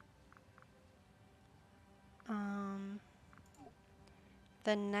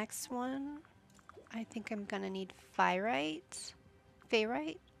 The next one, I think I'm going to need faerite.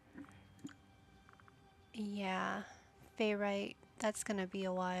 Faerite? Yeah, faerite. That's going to be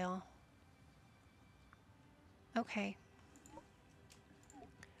a while. Okay.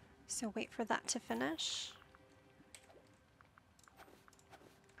 So wait for that to finish.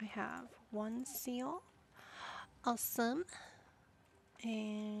 I have 1 seal. Awesome.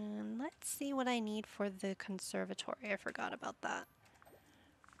 And let's see what I need for the conservatory. I forgot about that.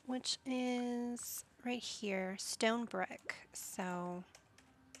 Which is right here, stone brick. So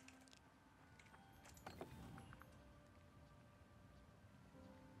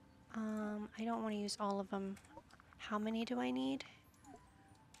I don't want to use all of them. How many do I need?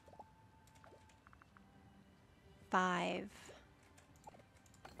 5.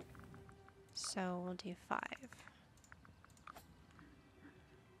 So we'll do 5.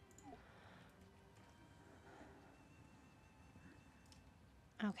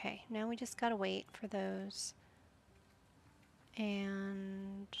 Okay, now we just gotta wait for those.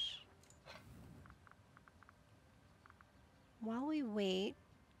 And while we wait,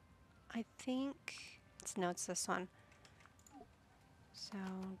 I think it's this one. So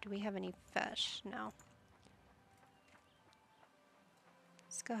do we have any fish? No.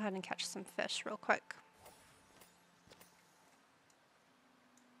 Let's go ahead and catch some fish real quick.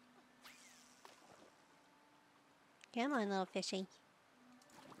 Come on, little fishy.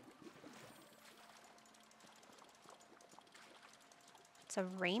 It's a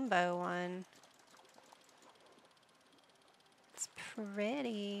rainbow one. It's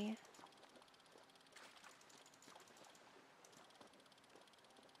pretty.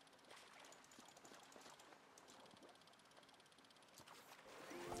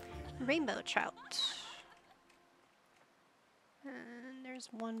 Rainbow trout. And there's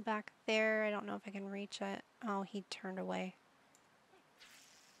one back there. I don't know if I can reach it. Oh, he turned away.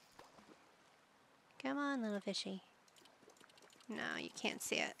 Come on, little fishy. No, you can't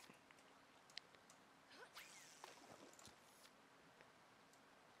see it.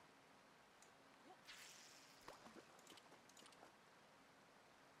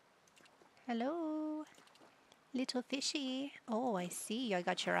 Hello, little fishy. Oh, I see. I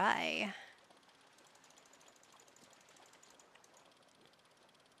got your eye.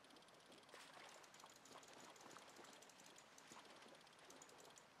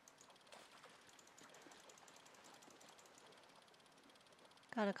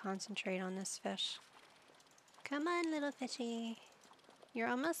 Gotta concentrate on this fish. Come on, little fishy. You're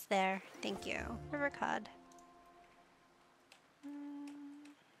almost there. Thank you. River cod.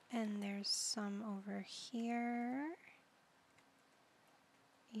 And there's some over here.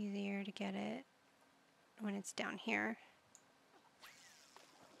 Easier to get it when it's down here.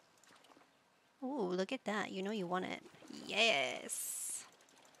 Ooh, look at that. You know you want it. Yes!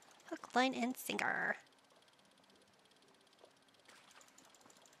 Hook, line, and sinker.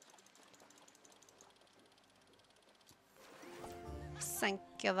 Thank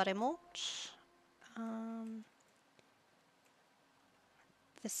you very much.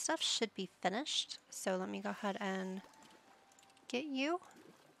 This stuff should be finished, so let me go ahead and get you.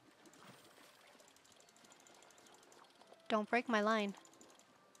 Don't break my line.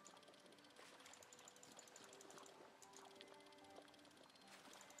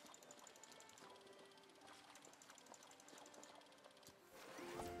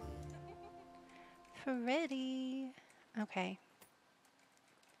 Pretty. Okay.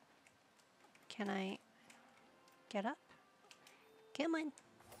 Can I get up? Come on.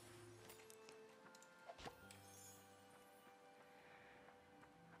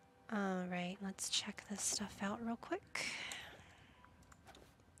 Alright, let's check this stuff out real quick.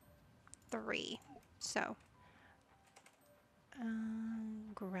 3. So,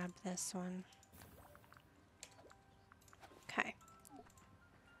 grab this one. Okay.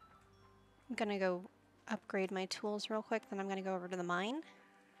 I'm gonna go upgrade my tools real quick, then I'm gonna go over to the mine.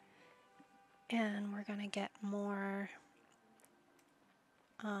 And we're gonna get more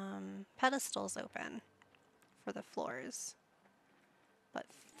pedestals open for the floors. But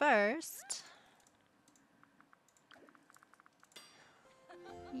first,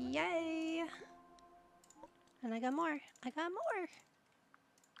 yay! And I got more. I got more.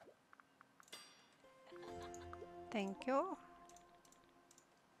 Thank you.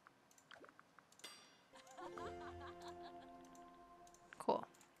 Cool.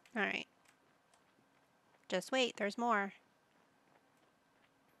 All right. Just wait, there's more.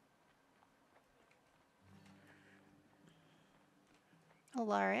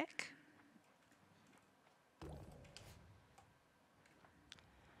 Alaric.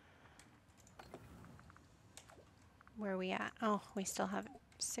 Where are we at? Oh, we still have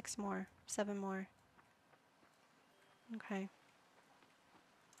 6 more, 7 more. Okay.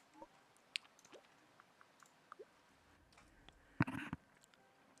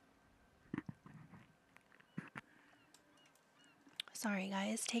 Sorry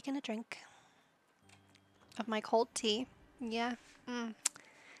guys, taking a drink of my cold tea. Yeah.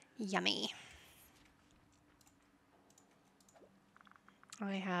 Yummy.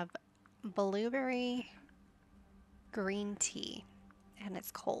 I have blueberry green tea, and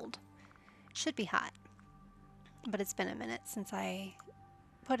it's cold. Should be hot, but it's been a minute since I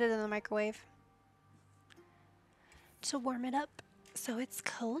put it in the microwave to warm it up. So it's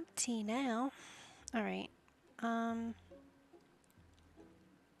cold tea now. All right.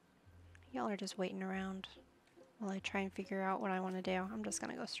 Y'all are just waiting around while I try and figure out what I want to do. I'm just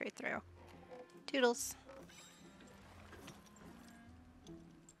gonna go straight through. Toodles.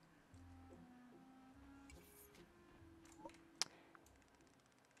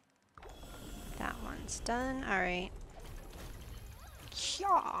 That one's done. All right.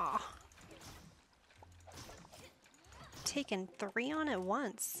 Yeah. Taking 3 on at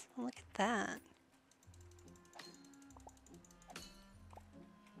once. Look at that.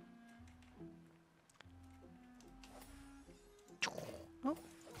 Oh.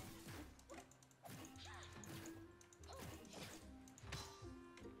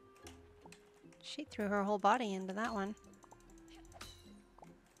 She threw her whole body into that one.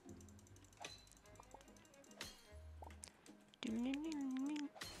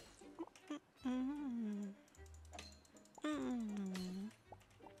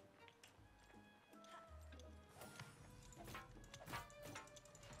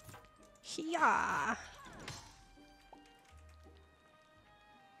 Yeah.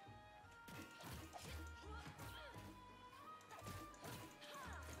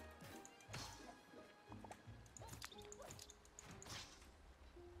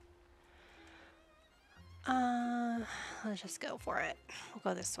 Let's just go for it.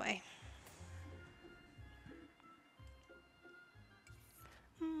 We'll go this way.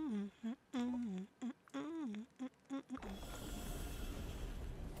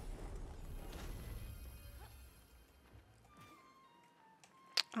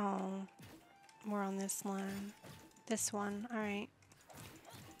 Oh, we're on this one. This one, all right.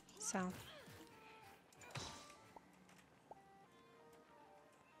 So.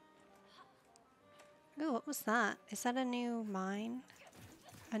 Ooh, what was that? Is that a new mine?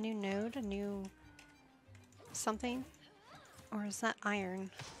 A new node? A new something? Or is that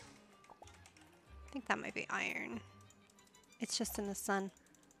iron? I think that might be iron. It's just in the sun.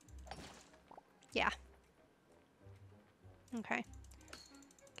 Yeah. Okay.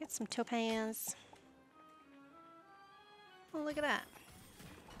 Get some topaz. Oh, look at that.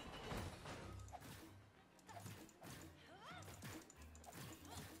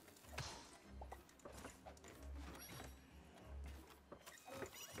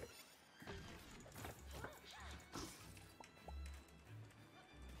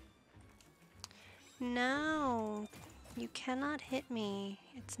 No, you cannot hit me.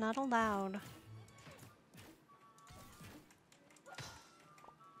 It's not allowed.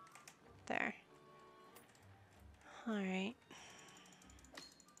 There. All right.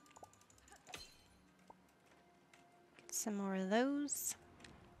 Get some more of those.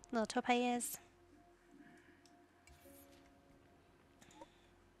 Little topaz.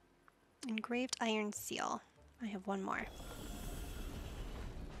 Engraved iron seal. I have one more.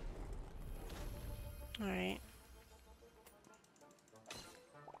 All right.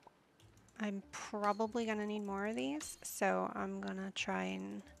 I'm probably gonna need more of these, so I'm gonna try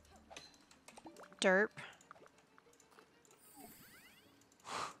and derp.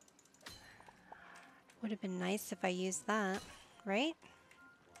 Would have been nice if I used that, right?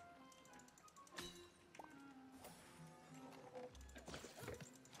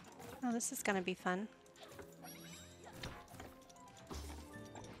 Oh, this is gonna be fun.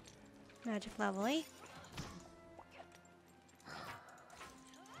 Magic level 8.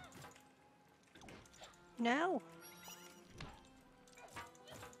 No.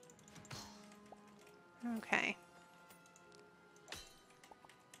 Okay.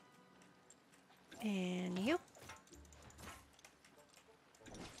 And you.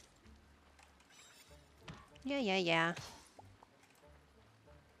 Yeah.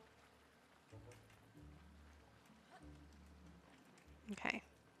 Okay.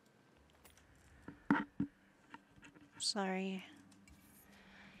 Sorry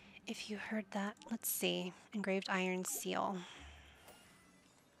if you heard that. Let's see. Engraved iron seal.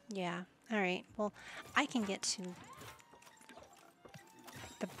 Yeah. All right. Well, I can get to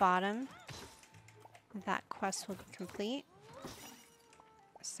the bottom. That quest will be complete.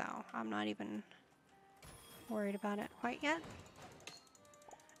 So I'm not even worried about it quite yet.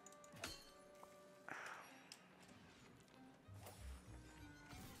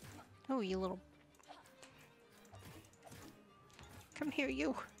 Oh, you little... Come here,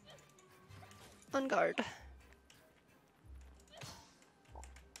 you. On guard.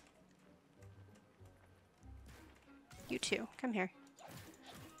 You too. Come here.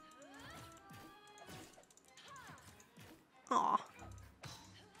 Aw.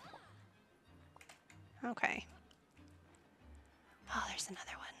 Okay. Oh, there's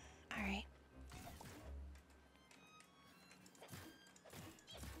another one. All right.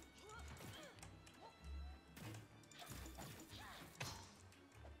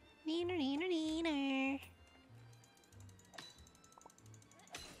 Neener.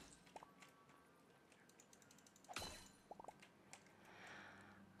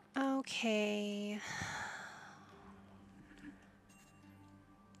 Okay.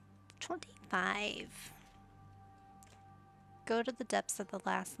 25. Go to the depths of the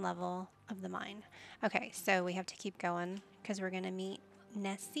last level of the mine. Okay, so we have to keep going because we're going to meet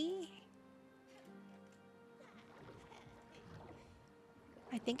Nessie.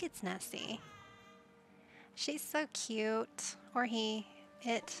 I think it's Nessie. She's so cute. Or he.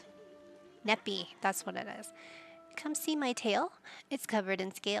 It. Neppy. That's what it is. Come see my tail. It's covered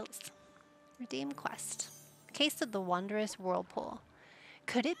in scales. Redeem quest. Case of the Wondrous Whirlpool.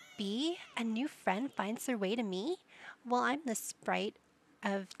 Could it be a new friend finds their way to me? Well, I'm the sprite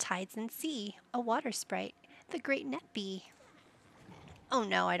of tides and sea, a water sprite, the great net bee. Oh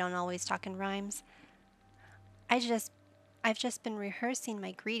no, I don't always talk in rhymes. I've just been rehearsing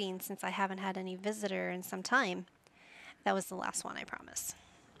my greetings since I haven't had any visitor in some time. That was the last one, I promise.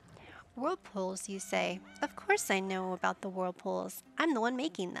 Whirlpools, you say? Of course I know about the whirlpools. I'm the one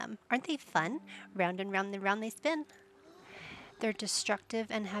making them. Aren't they fun? Round and round and round they spin. They're destructive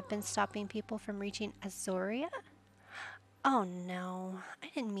and have been stopping people from reaching Azoria? Oh no, I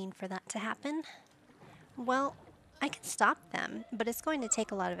didn't mean for that to happen. Well, I can stop them, but it's going to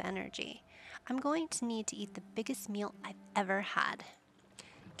take a lot of energy. I'm going to need to eat the biggest meal I've ever had.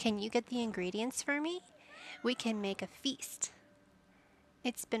 Can you get the ingredients for me? We can make a feast.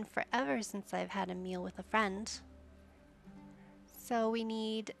 It's been forever since I've had a meal with a friend. So we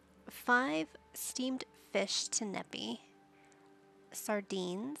need 5 steamed fish to neppy,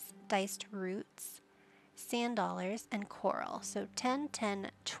 sardines, diced roots, sand dollars, and coral. So 10,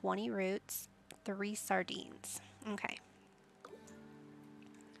 10, 20 roots, 3 sardines. Okay.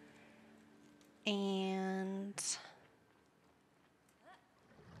 And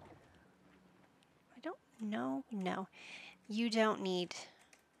I don't know. No, you don't need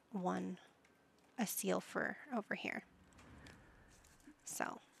a seal for over here.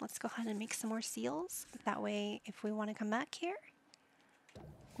 So let's go ahead and make some more seals. That way, if we want to come back here,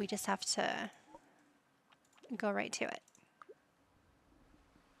 we just have to go right to it.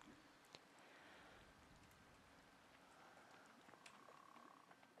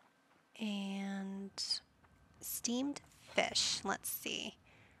 And steamed fish. Let's see.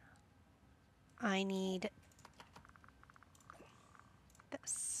 I need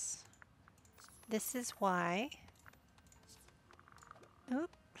this. This is why. Oop.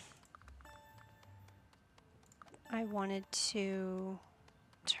 I wanted to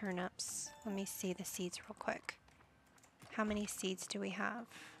turnips. Let me see the seeds real quick. How many seeds do we have?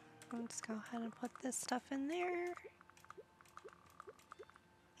 Let's go ahead and put this stuff in there.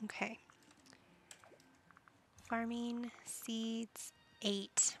 Okay. Farming seeds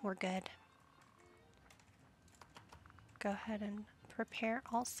 8. We're good. Go ahead and prepare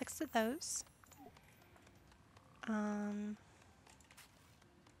all 6 of those.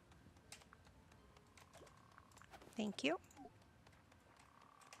 Thank you.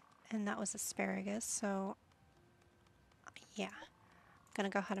 And that was asparagus, so yeah. I'm gonna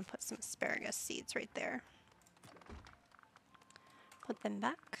go ahead and put some asparagus seeds right there. Put them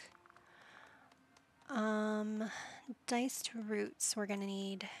back. Diced roots, we're gonna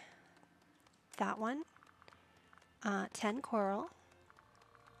need that one. 10 coral.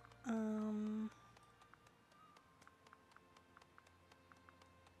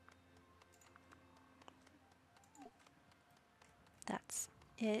 That's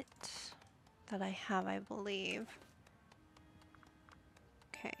it that I have, I believe.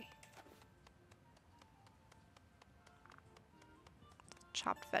 Okay.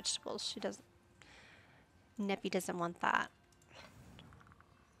 Chopped vegetables, Neppy doesn't want that.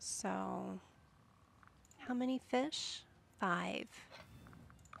 So, how many fish? 5.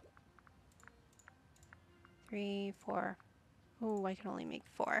 3, 4. Oh, I can only make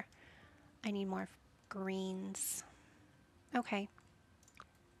 4. I need more greens. Okay.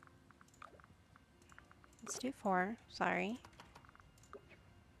 Let's do 4. Sorry.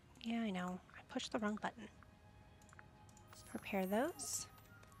 Yeah, I know. I pushed the wrong button. Prepare those.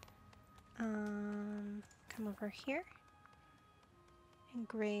 Come over here.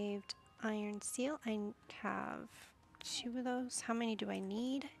 Engraved iron seal. I have 2 of those. How many do I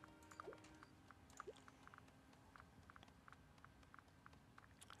need?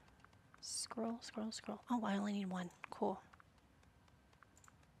 Scroll, scroll, scroll. Oh, I only need 1. Cool.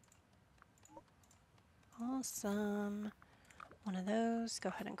 Awesome. 1 of those. Go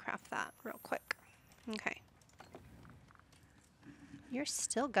ahead and craft that real quick. Okay. You're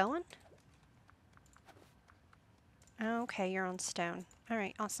still going? Okay, you're on stone. All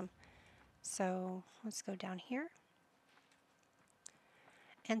right, awesome. So let's go down here.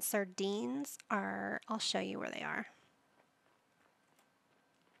 And sardines are, I'll show you where they are.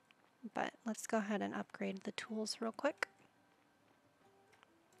 But let's go ahead and upgrade the tools real quick.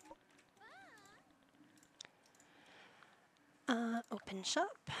 Open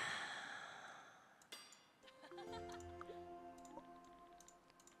shop.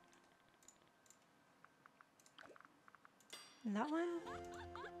 And that one.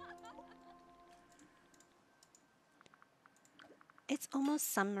 It's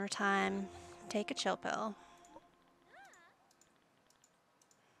almost summertime. Take a chill pill.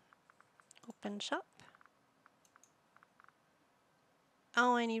 Open shop.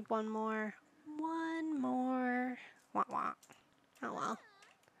 Oh, I need one more. One more. Wah wah. Oh well.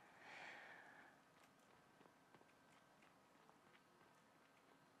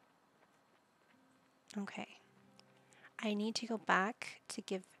 Okay. I need to go back to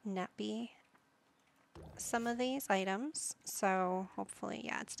give Neppy some of these items. So hopefully,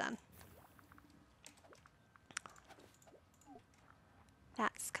 yeah, it's done.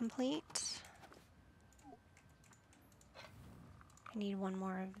 That's complete. I need one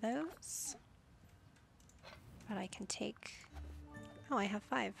more of those. But I can take... Oh, I have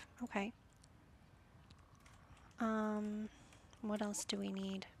 5. Okay. What else do we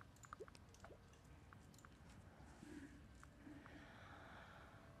need?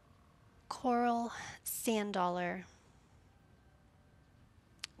 Coral sand dollar.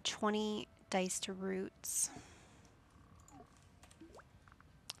 20 diced roots.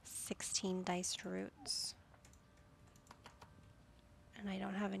 16 diced roots. And I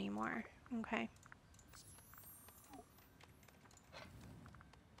don't have any more. Okay.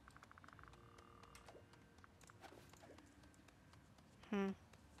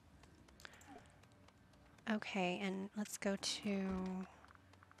 Okay, and let's go to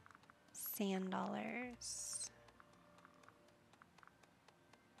sand dollars.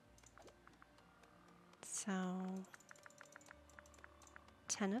 So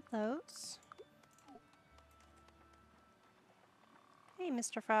 10 of those. Hey,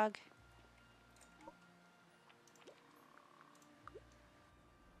 Mr. Frog.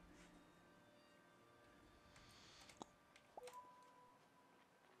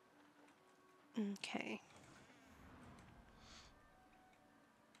 Okay.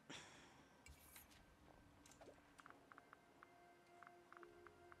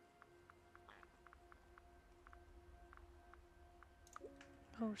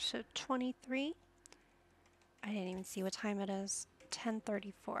 Oh, so 23. I didn't even see what time it is.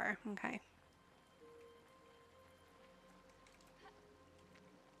 10:34. Okay.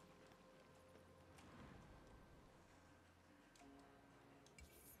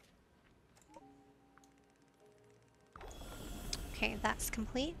 Okay, that's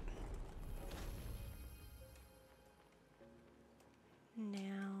complete.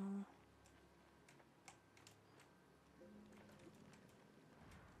 Now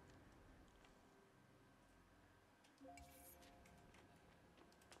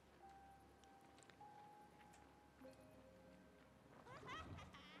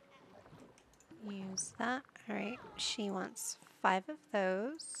use that. All right, she wants 5 of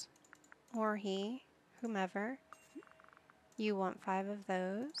those, or he, whomever. You want 5 of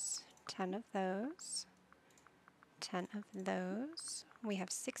those, 10 of those, 10 of those. We have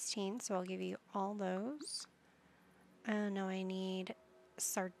 16, so I'll give you all those. Now I need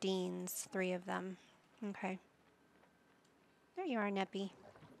sardines, 3 of them. Okay. There you are, Neppy.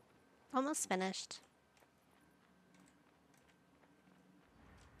 Almost finished.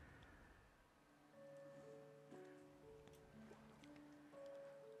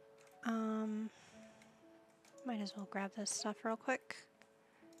 Might as well grab this stuff real quick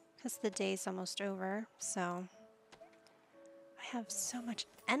because the day's almost over, so I have so much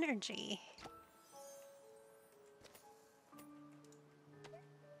energy.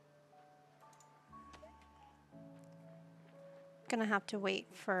 Gonna have to wait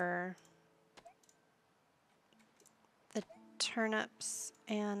for the turnips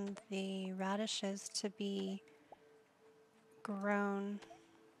and the radishes to be grown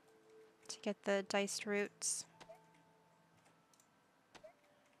to get the diced roots.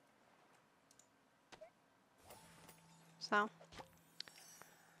 So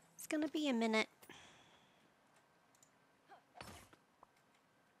it's gonna be a minute.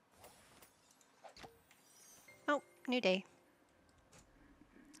 Oh, new day.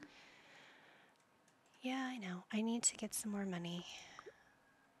 Yeah, I know. I need to get some more money.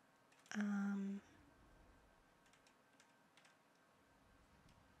 Let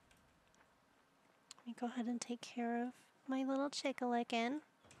me go ahead and take care of my little chickalicken.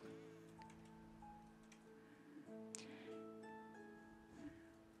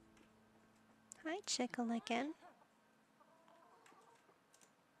 Hi, chickalicken.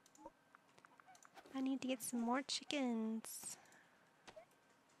 I need to get some more chickens.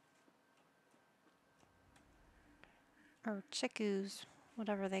 Or chickoos,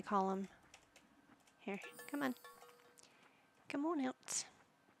 whatever they call them. Here, come on. Come on out.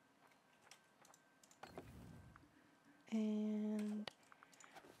 And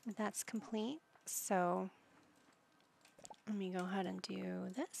that's complete. So let me go ahead and do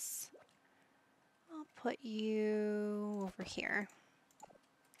this. I'll put you over here.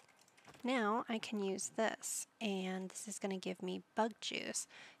 Now I can use this, and this is going to give me bug juice.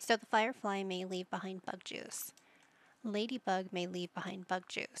 So the firefly may leave behind bug juice. Ladybug may leave behind bug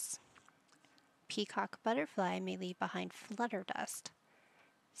juice. Peacock butterfly may leave behind flutter dust.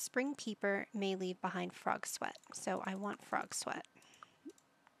 Spring peeper may leave behind frog sweat, so I want frog sweat.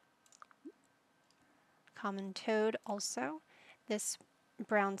 Common toad also. This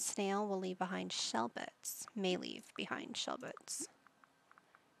brown snail will leave behind shell bits, may leave behind shell bits.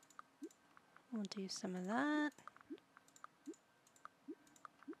 We'll do some of that.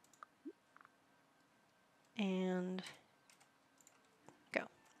 And go.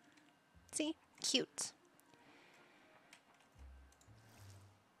 See? Cute.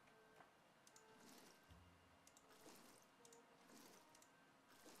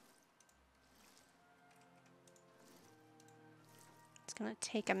 It's going to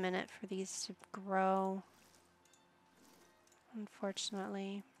take a minute for these to grow,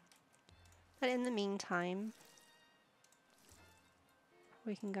 unfortunately. But in the meantime,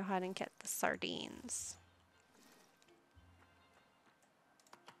 we can go ahead and get the sardines.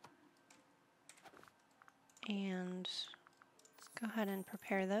 And let's go ahead and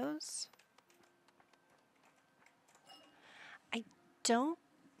prepare those. I don't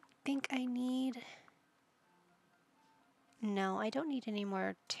think I need... No, I don't need any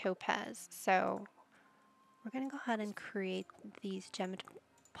more topaz, so we're going to go ahead and create these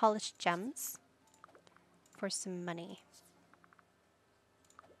polished gems for some money.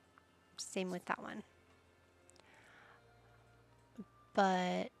 Same with that one.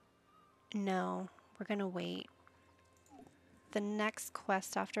 But no, we're going to wait. The next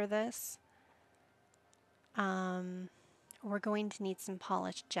quest after this, we're going to need some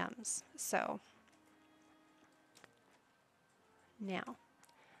polished gems. So now,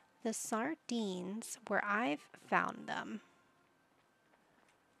 the sardines, where I've found them,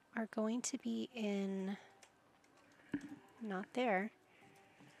 are going to be in, not there,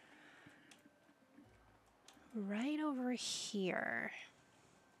 right over here.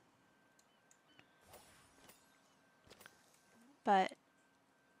 But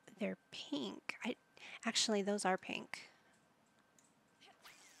they're pink. Actually, those are pink.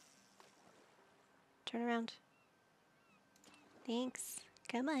 Turn around. Thanks.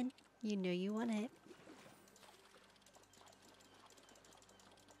 Come on. You know you want it.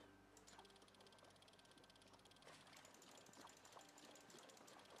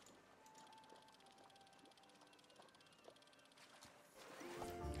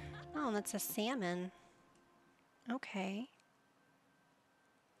 Oh, that's a salmon. Okay.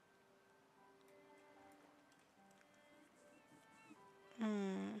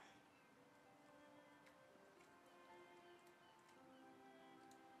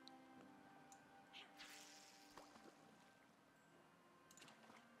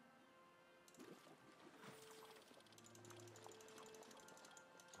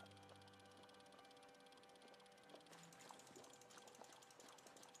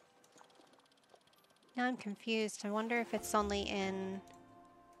 Now I'm confused. I wonder if it's only in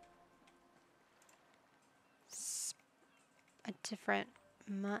a different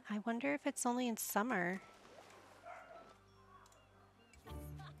month. I wonder if it's only in summer.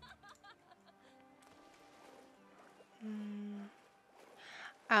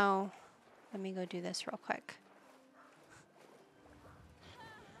 Oh, let me go do this real quick.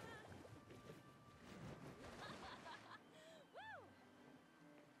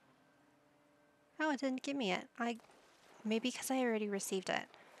 Oh, it didn't give me it. Maybe because I already received it.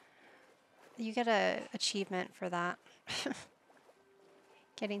 You get a achievement for that.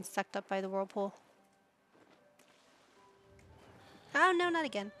 Getting sucked up by the whirlpool. Oh no, not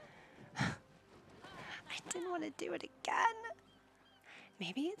again. I didn't want to do it again.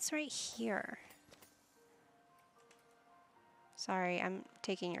 Maybe it's right here. Sorry, I'm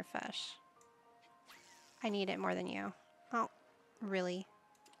taking your fish. I need it more than you. Oh, really?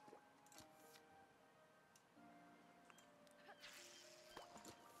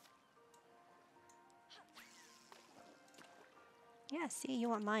 Yeah, see, you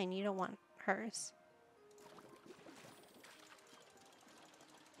want mine. You don't want hers.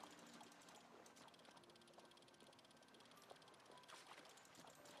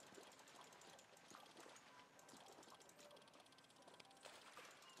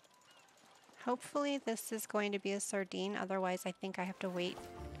 Hopefully this is going to be a sardine. Otherwise, I think I have to wait.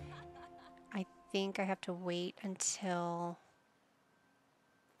 I think I have to wait until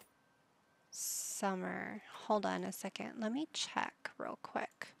summer. Hold on a second. Let me check real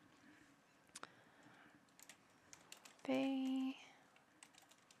quick. Bay.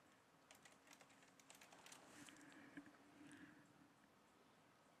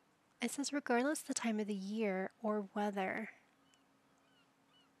 It says regardless the time of the year or weather.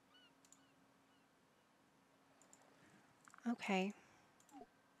 Okay.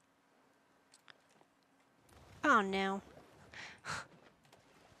 Oh no.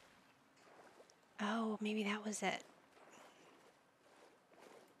 Oh, maybe that was it.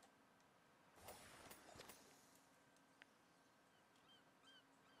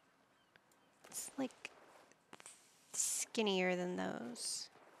 It's like skinnier than those.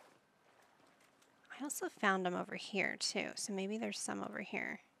 I also found them over here too, so maybe there's some over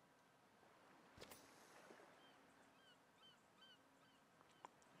here.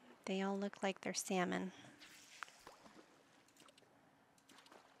 They all look like they're salmon.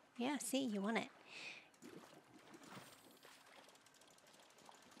 Yeah, see, you want it.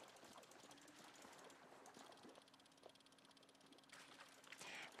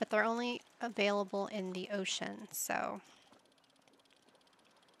 But they're only available in the ocean, so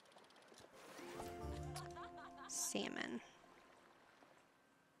salmon.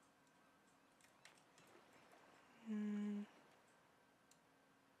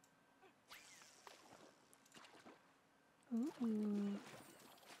 Ooh.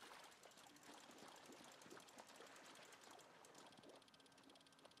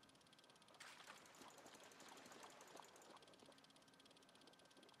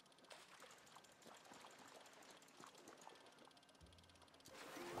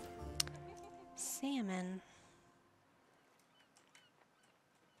 Salmon.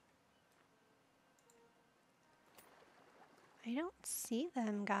 I don't see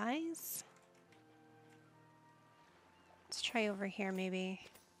them, guys. Let's try over here maybe,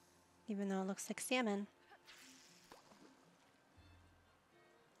 even though it looks like salmon.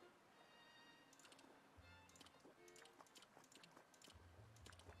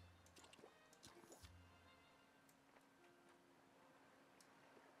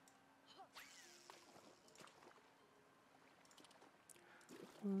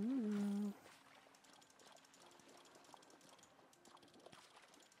 Ooh.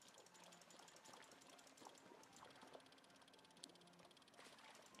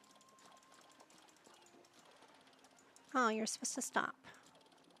 Oh, you're supposed to stop.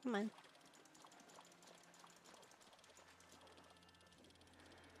 Come on.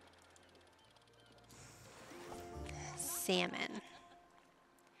 Salmon.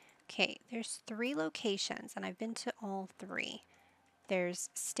 Okay, there's 3 locations, and I've been to all 3. There's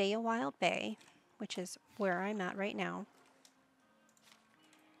Stay a While Bay, which is where I'm at right now,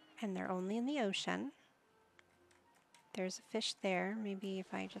 and they're only in the ocean. There's a fish there. Maybe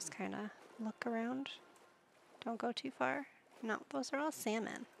if I just kind of look around, don't go too far. No, those are all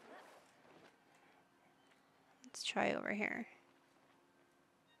salmon. Let's try over here.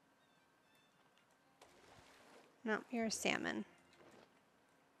 No, you're a salmon.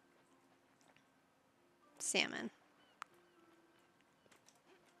 Salmon.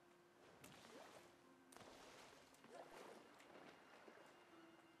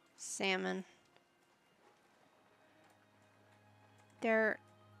 Salmon. I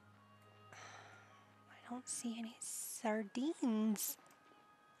don't see any sardines.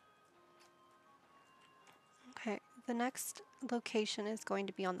 Okay, the next location is going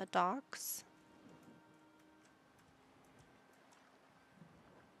to be on the docks.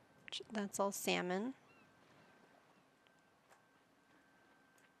 That's all salmon.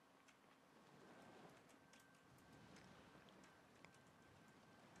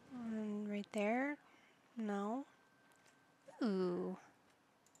 And right there, no. Ooh.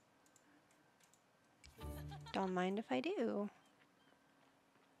 Don't mind if I do.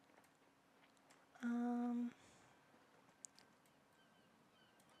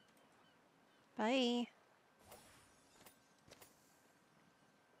 Bye.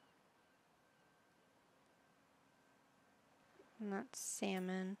 And that's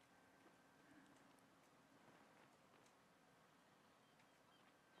salmon.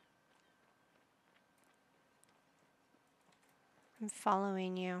 I'm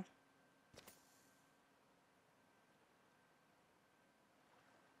following you.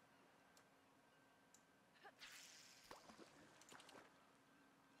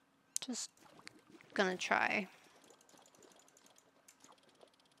 Just gonna try.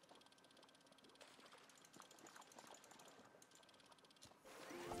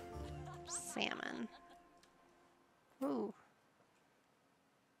 Salmon. Ooh.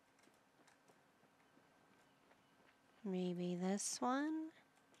 Maybe this one?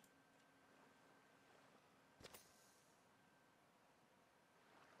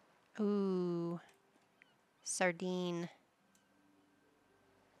 Ooh. Sardine.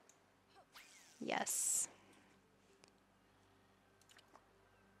 Yes.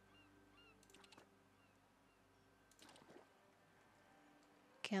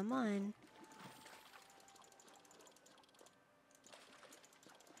 Come on.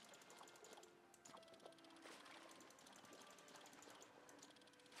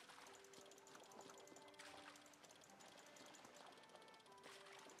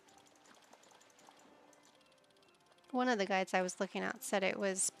 One of the guides I was looking at said it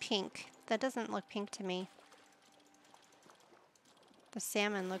was pink. That doesn't look pink to me. The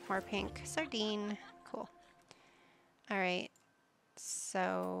salmon look more pink. Sardine. Cool. All right.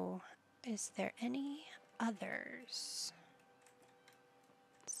 So, is there any others?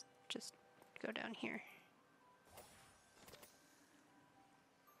 Let's just go down here.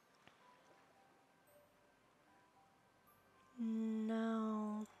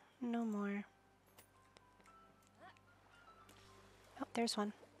 No, no more. Oh, there's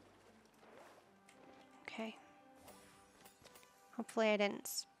one. Okay. Hopefully I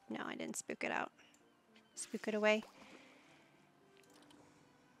didn't, no, I didn't spook it out. Spook it away.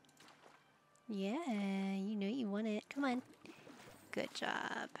 Yeah, you know you want it. Come on. Good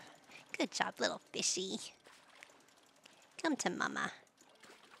job. Good job, little fishy. Come to mama.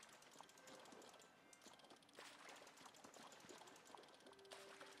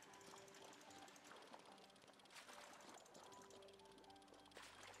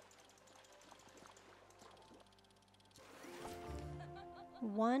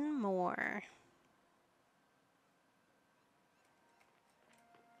 One more.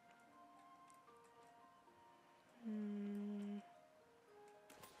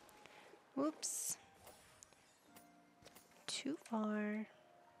 Whoops. Too far.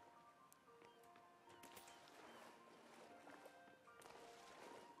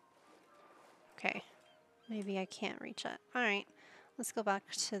 Okay. Maybe I can't reach it. Alright. Let's go back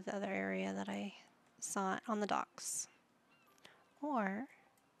to the other area that I saw on the docks. Or...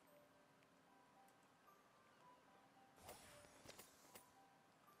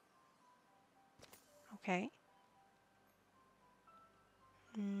 okay.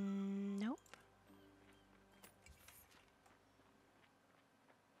 Nope.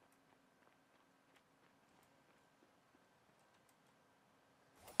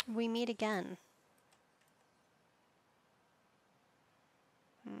 We meet again.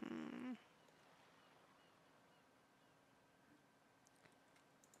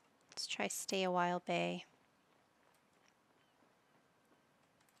 Let's try Stay a While Bay.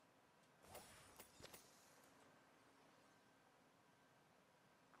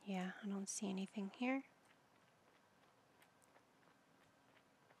 Yeah, I don't see anything here.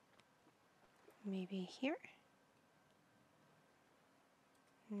 Maybe here?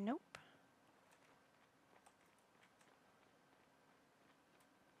 Nope.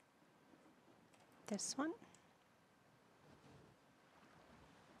 This one?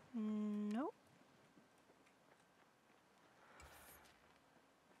 Nope.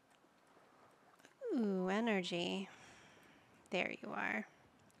 Ooh, energy. There you are.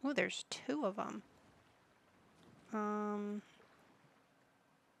 Ooh, there's two of them.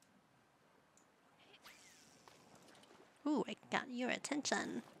 Ooh, I got your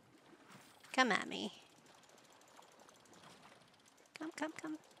attention. Come at me. Come, come,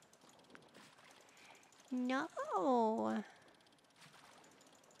 come. No.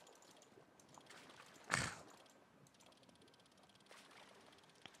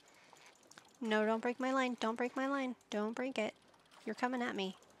 No, don't break my line. Don't break my line. Don't break it. You're coming at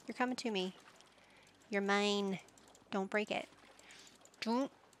me. You're coming to me. You're mine. Don't break it.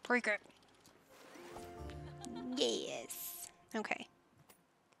 Don't break it. Yes. Okay.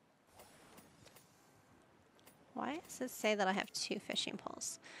 Why does it say that I have 2 fishing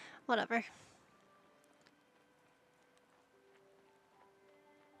poles? Whatever.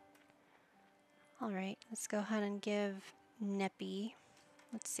 Alright, let's go ahead and give Neppy.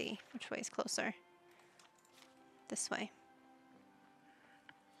 Let's see, which way is closer? This way.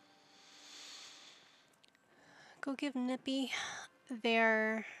 Go give Neppy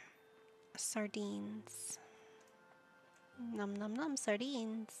their sardines. Num num num,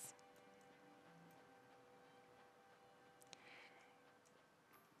 sardines.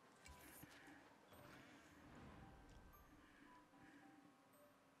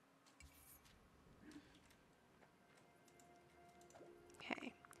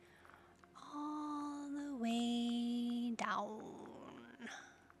 Okay. All the way down.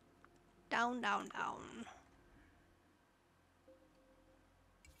 Down, down, down.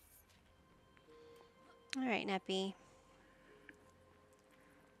 Alright, Neppy.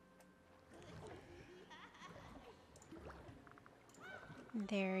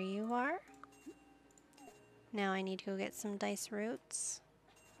 There you are. Now I need to go get some dice roots.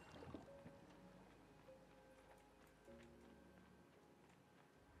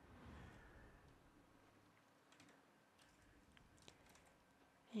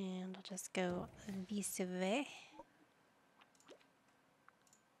 And I'll just go vis-a-vis.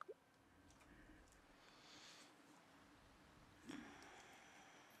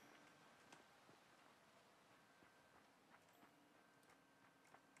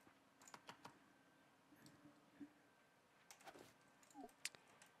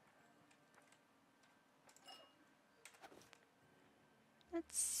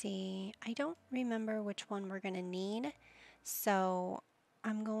 Let's see. I don't remember which one we're going to need. So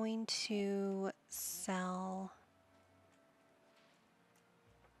I'm going to sell.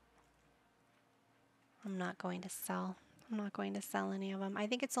 I'm not going to sell. I'm not going to sell any of them. I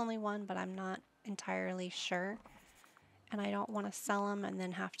think it's only one, but I'm not entirely sure. And I don't want to sell them and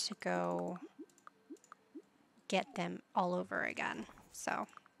then have to go get them all over again. So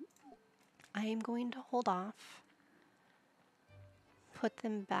I am going to hold off, put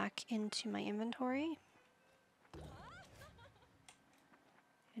them back into my inventory,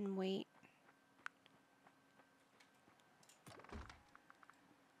 and wait.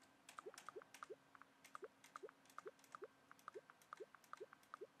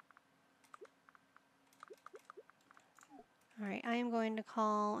 All right, I am going to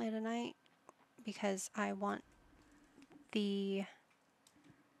call it a night because I want the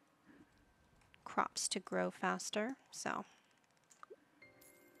crops to grow faster. So,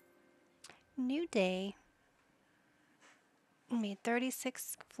 new day. Made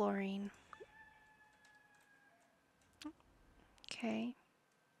 36 fluorine. Okay.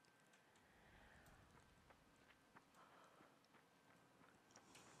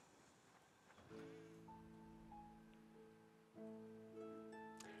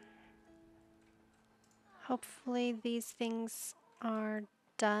 Hopefully these things are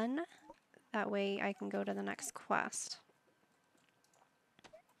done. That way I can go to the next quest.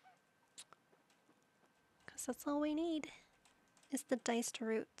 Because that's all we need is the diced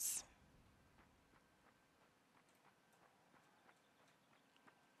roots.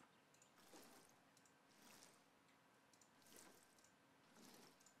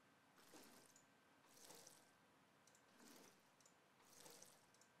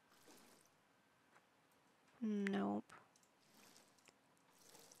 Nope.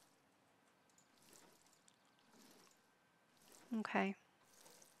 Okay.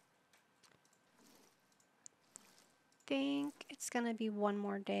 Think it's gonna be one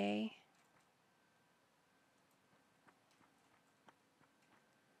more day.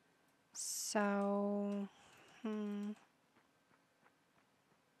 So,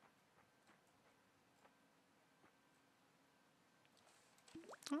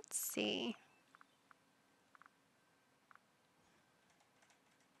 let's see.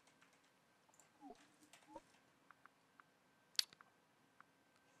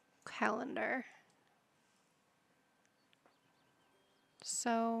 Calendar.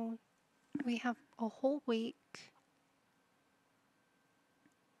 So, we have a whole week.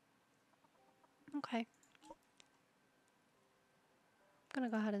 Okay. I'm gonna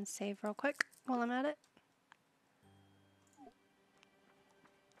go ahead and save real quick while I'm at it.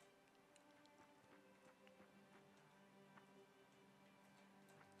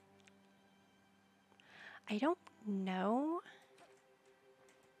 I don't know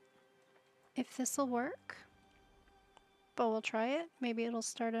if this will work, but we'll try it. Maybe it'll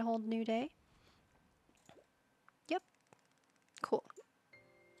start a whole new day. Yep. Cool.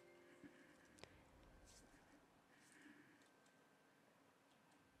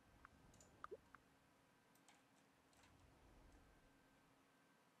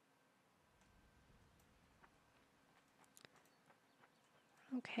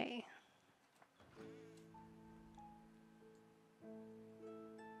 Okay.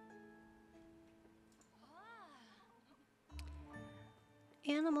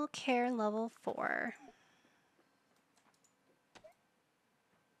 Animal care level 4.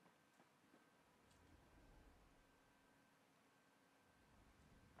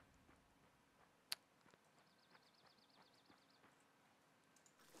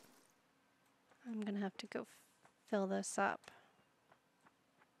 I'm gonna have to go fill this up.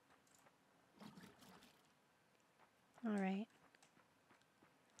 All right.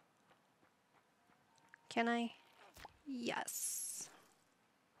 Can I? Yes.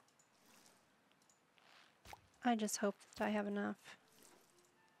 I just hope that I have enough.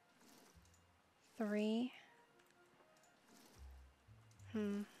 3.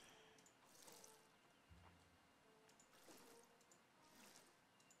 Ooh,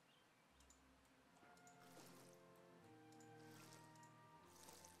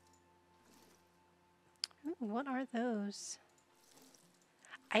 what are those?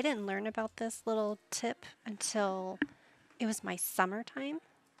 I didn't learn about this little tip until it was my summertime.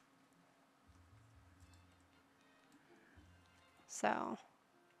 So,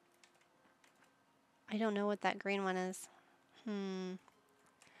 I don't know what that green one is.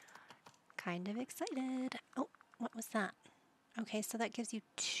 Kind of excited. Oh, what was that? Okay, so that gives you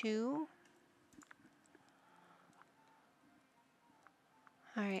 2.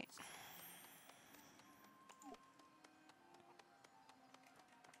 All right.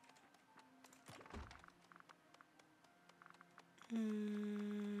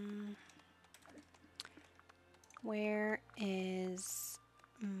 Where is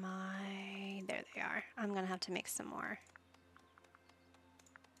my... There they are. I'm going to have to make some more.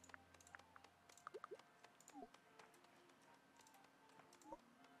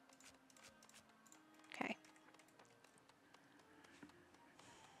 Okay.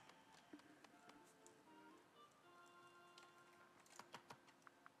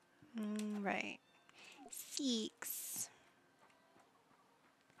 Right. 6.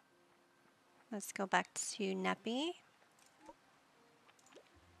 Let's go back to Neppy.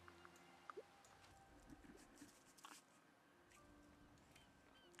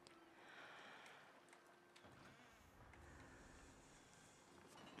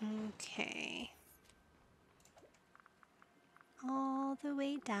 Okay. All the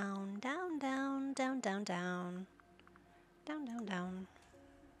way down, down, down, down, down, down. Down, down, down.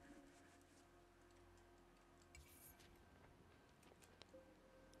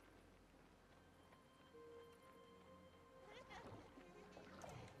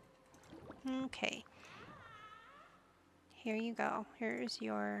 Okay. Here you go. Here's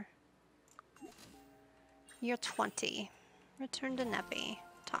your 20. Return to Neppy.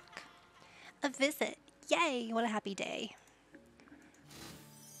 Talk. A visit. Yay, what a happy day.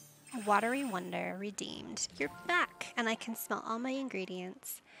 Watery Wonder redeemed. You're back, and I can smell all my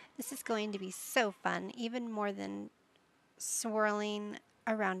ingredients. This is going to be so fun, even more than swirling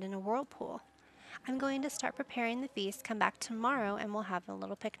around in a whirlpool. I'm going to start preparing the feast, come back tomorrow, and we'll have a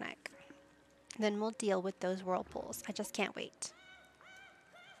little picnic. Then we'll deal with those whirlpools. I just can't wait.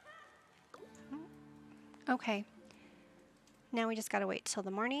 Okay. Now we just gotta wait till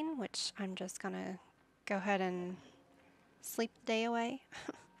the morning, which I'm just gonna go ahead and sleep the day away.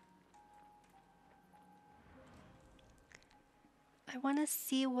 I want to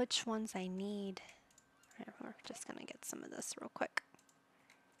see which ones I need. We're just gonna get some of this real quick.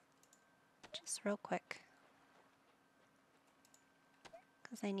 Just real quick.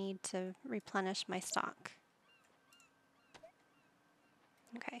 Because I need to replenish my stock.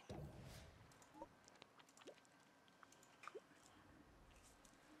 Okay.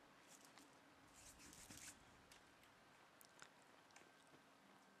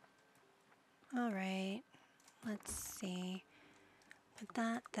 All right. Let's see. Put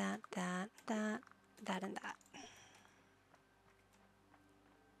that, and that.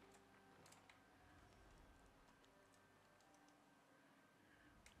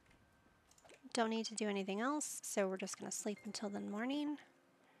 Don't need to do anything else, so we're just gonna sleep until the morning.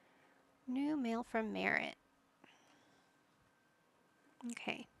 New mail from Merritt.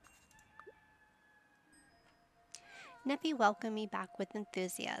 Okay. Neppy welcomed me back with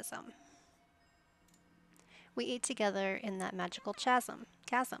enthusiasm. We ate together in that magical chasm.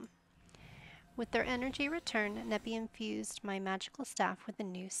 With their energy returned, Neppy infused my magical staff with a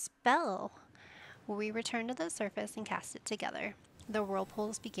new spell. We returned to the surface and cast it together. The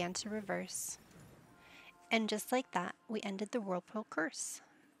whirlpools began to reverse. And just like that, we ended the whirlpool curse.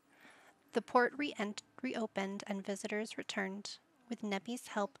 The port reopened and visitors returned. With Neppy's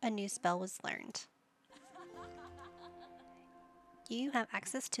help, a new spell was learned. You have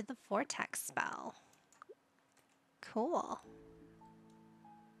access to the vortex spell. Cool.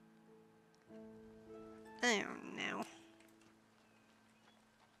 I don't know.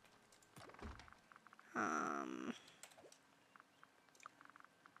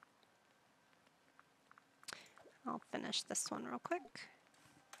 I'll finish this one real quick.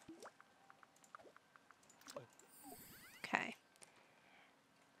 Okay.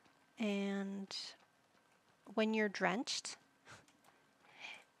 And when you're drenched,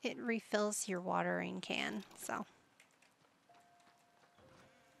 it refills your watering can, so.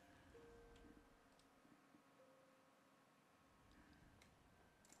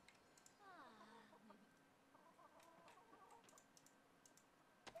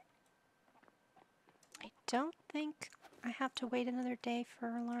 I don't think I have to wait another day for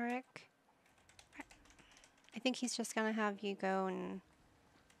Lorik. I think he's just gonna have you go and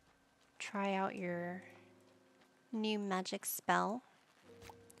try out your new magic spell.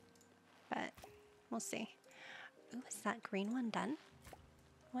 But we'll see. Ooh, is that green one done?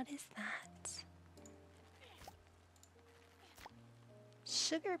 What is that?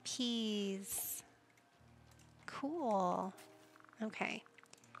 Sugar peas. Cool. Okay.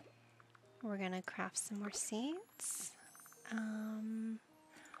 We're gonna craft some more seeds.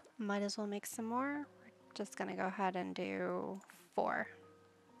 Might as well make some more. We're just gonna go ahead and do 4.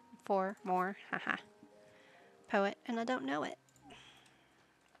 4 more. Haha. Poet, and I don't know it.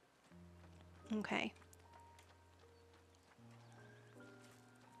 Okay.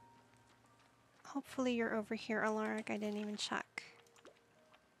 Hopefully you're over here, Alaric. I didn't even check.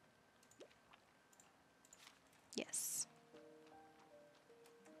 Yes.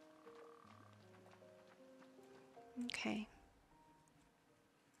 Okay.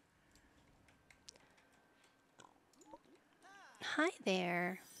 Hi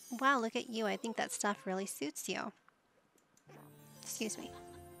there. Wow, look at you. I think that stuff really suits you. Excuse me.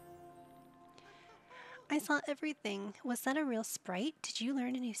 I saw everything. Was that a real sprite? Did you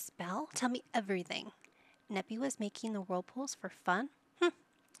learn a new spell? Tell me everything. Neppy was making the whirlpools for fun?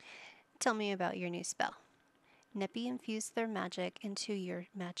 Tell me about your new spell. Neppy infused their magic into your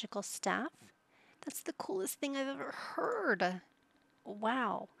magical staff? That's the coolest thing I've ever heard.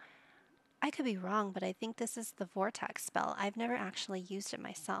 Wow. I could be wrong, but I think this is the vortex spell. I've never actually used it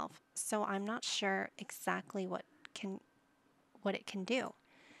myself, so I'm not sure exactly what it can do.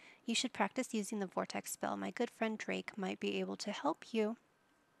 You should practice using the vortex spell. My good friend Drake might be able to help you,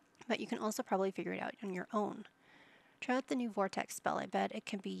 but you can also probably figure it out on your own. Try out the new vortex spell. I bet it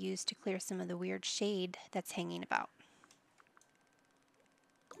can be used to clear some of the weird shade that's hanging about.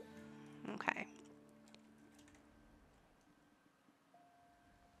 Okay.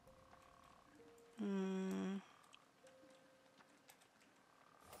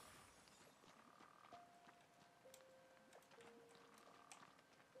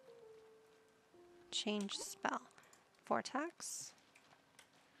 Change spell. Vortex.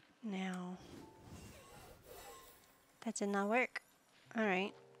 Now. That did not work.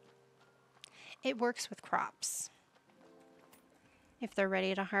 Alright. It works with crops. If they're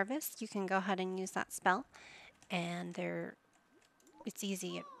ready to harvest, you can go ahead and use that spell. And it's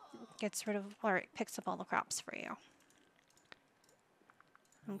easy. It gets rid of, or it picks up all the crops for you.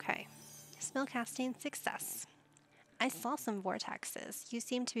 Okay. Spell casting success. I saw some vortexes. You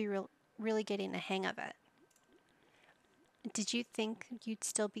seem to be really getting the hang of it. Did you think you'd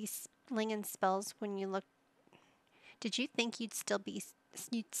still be slinging spells when you looked? Did you think you'd still be?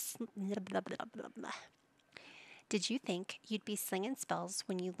 Did you think you'd be slinging spells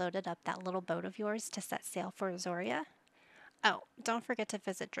when you loaded up that little boat of yours to set sail for Azoria? Oh, don't forget to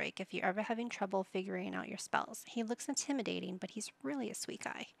visit Drake if you're ever having trouble figuring out your spells. He looks intimidating, but he's really a sweet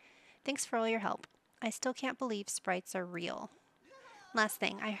guy. Thanks for all your help. I still can't believe sprites are real. Last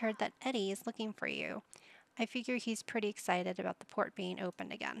thing, I heard that Eddie is looking for you. I figure he's pretty excited about the port being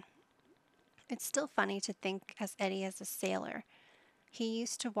opened again. It's still funny to think as Eddie as a sailor. He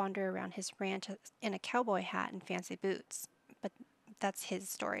used to wander around his ranch in a cowboy hat and fancy boots, but that's his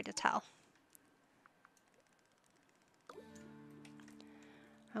story to tell.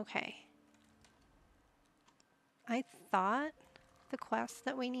 Okay. I thought the quest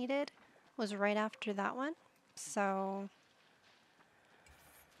that we needed was right after that one, so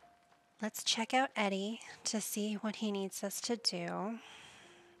let's check out Eddie to see what he needs us to do.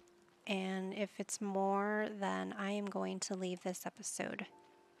 And if it's more, then I am going to leave this episode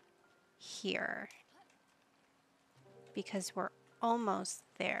here because we're almost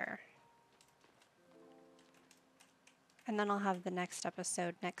there. And then I'll have the next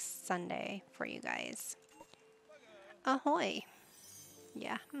episode next Sunday for you guys. Ahoy!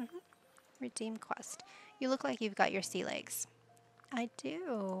 Yeah, redeem quest. You look like you've got your sea legs. I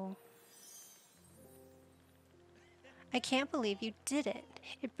do. I can't believe you did it.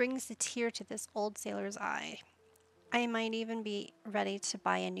 It brings a tear to this old sailor's eye. I might even be ready to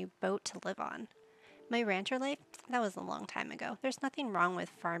buy a new boat to live on. My rancher life, that was a long time ago. There's nothing wrong with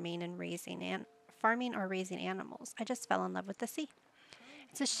farming or raising animals. I just fell in love with the sea.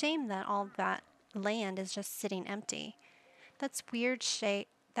 It's a shame that all that land is just sitting empty. That weird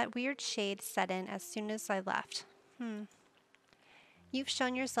shade set in as soon as I left. You've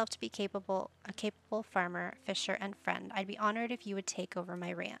shown yourself to be a capable farmer, fisher, and friend. I'd be honored if you would take over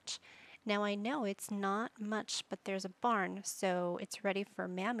my ranch. Now I know it's not much, but there's a barn, so it's ready for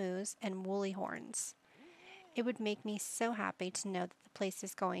mammoos and woolly horns. It would make me so happy to know that the place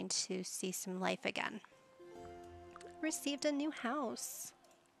is going to see some life again. Received a new house.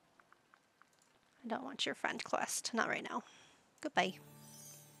 I don't want your friend quest. Not right now. Goodbye.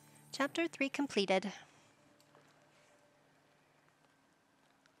 Chapter 3 completed.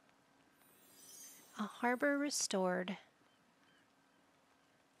 A harbor restored.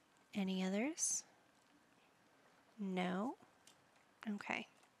 Any others? No? Okay.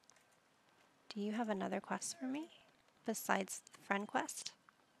 Do you have another quest for me? besides the friend quest?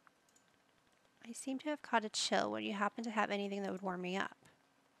 I seem to have caught a chill. Would you happen to have anything that would warm me up?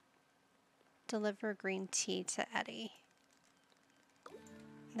 Deliver green tea to Eddie.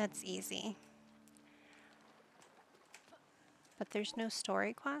 That's easy. But there's no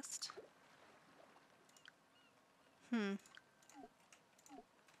story quest?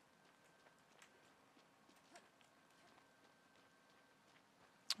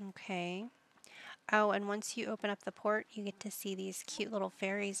 Okay. Oh, and once you open up the port, you get to see these cute little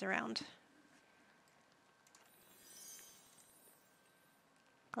fairies around.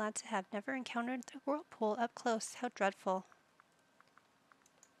 Glad to have never encountered the whirlpool up close. How dreadful.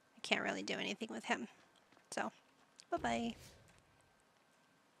 I can't really do anything with him. So, bye-bye.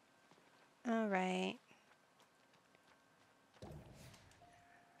 Alright.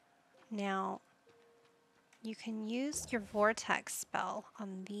 Now, you can use your vortex spell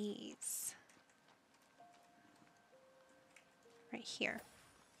on these. Right here.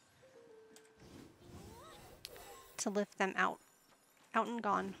 To lift them out. Out and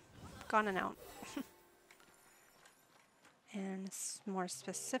gone. Gone and out. And more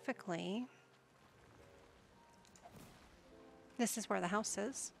specifically, this is where the house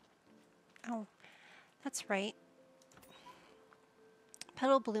is. Oh, that's right.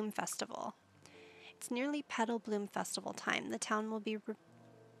 Petal Bloom Festival. It's nearly Petal Bloom Festival time. The town will be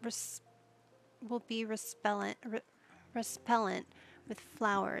repellent with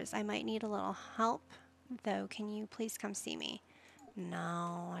flowers. I might need a little help, though. Can you please come see me?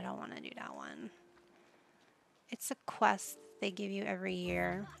 No, I don't want to do that one. It's a quest they give you every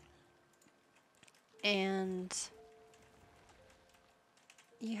year. And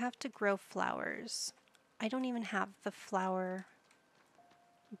you have to grow flowers. I don't even have the flower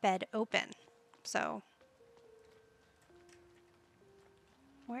bed open. So,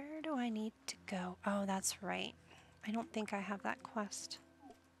 where do I need to go? Oh, that's right. I don't think I have that quest.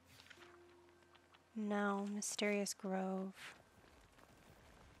 No, Mysterious Grove.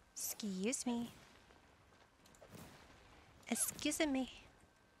 Excuse me. Excuse me.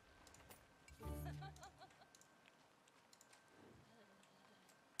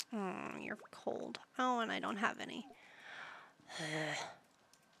 Oh, you're cold. Oh, and I don't have any.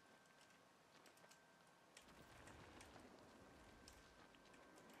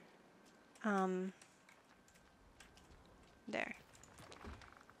 There.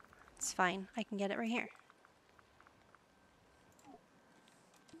 It's fine. I can get it right here.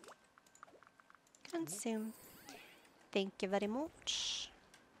 Consume. Thank you very much.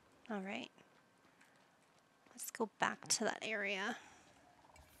 Alright. Let's go back to that area.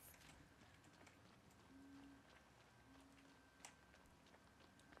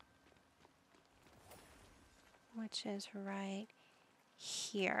 Which is right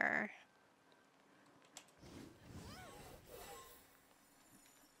here.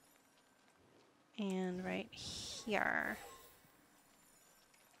 And right here.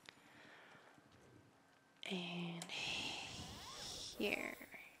 And here.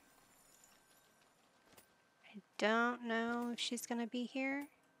 I don't know if she's gonna be here.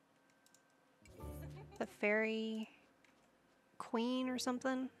 The fairy queen or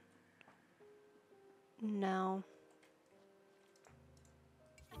something? No.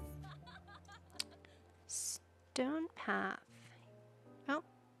 Stone path. Oh.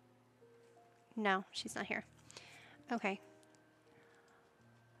 No, she's not here. Okay.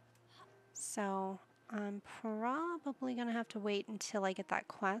 So, I'm probably gonna have to wait until I get that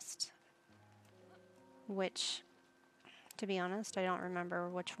quest. Which, to be honest, I don't remember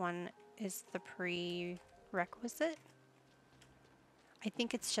which one is the prerequisite. I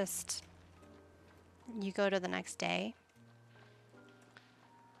think it's just you go to the next day.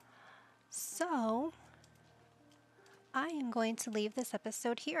 So, I am going to leave this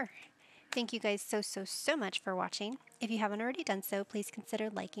episode here. Thank you guys so much for watching. If you haven't already done so, please consider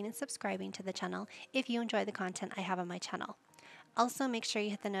liking and subscribing to the channel if you enjoy the content I have on my channel. Also, make sure you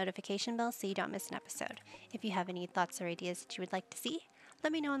hit the notification bell so you don't miss an episode. If you have any thoughts or ideas that you would like to see,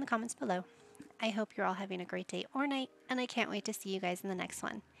 let me know in the comments below. I hope you're all having a great day or night, and I can't wait to see you guys in the next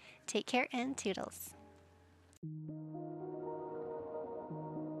one. Take care and toodles.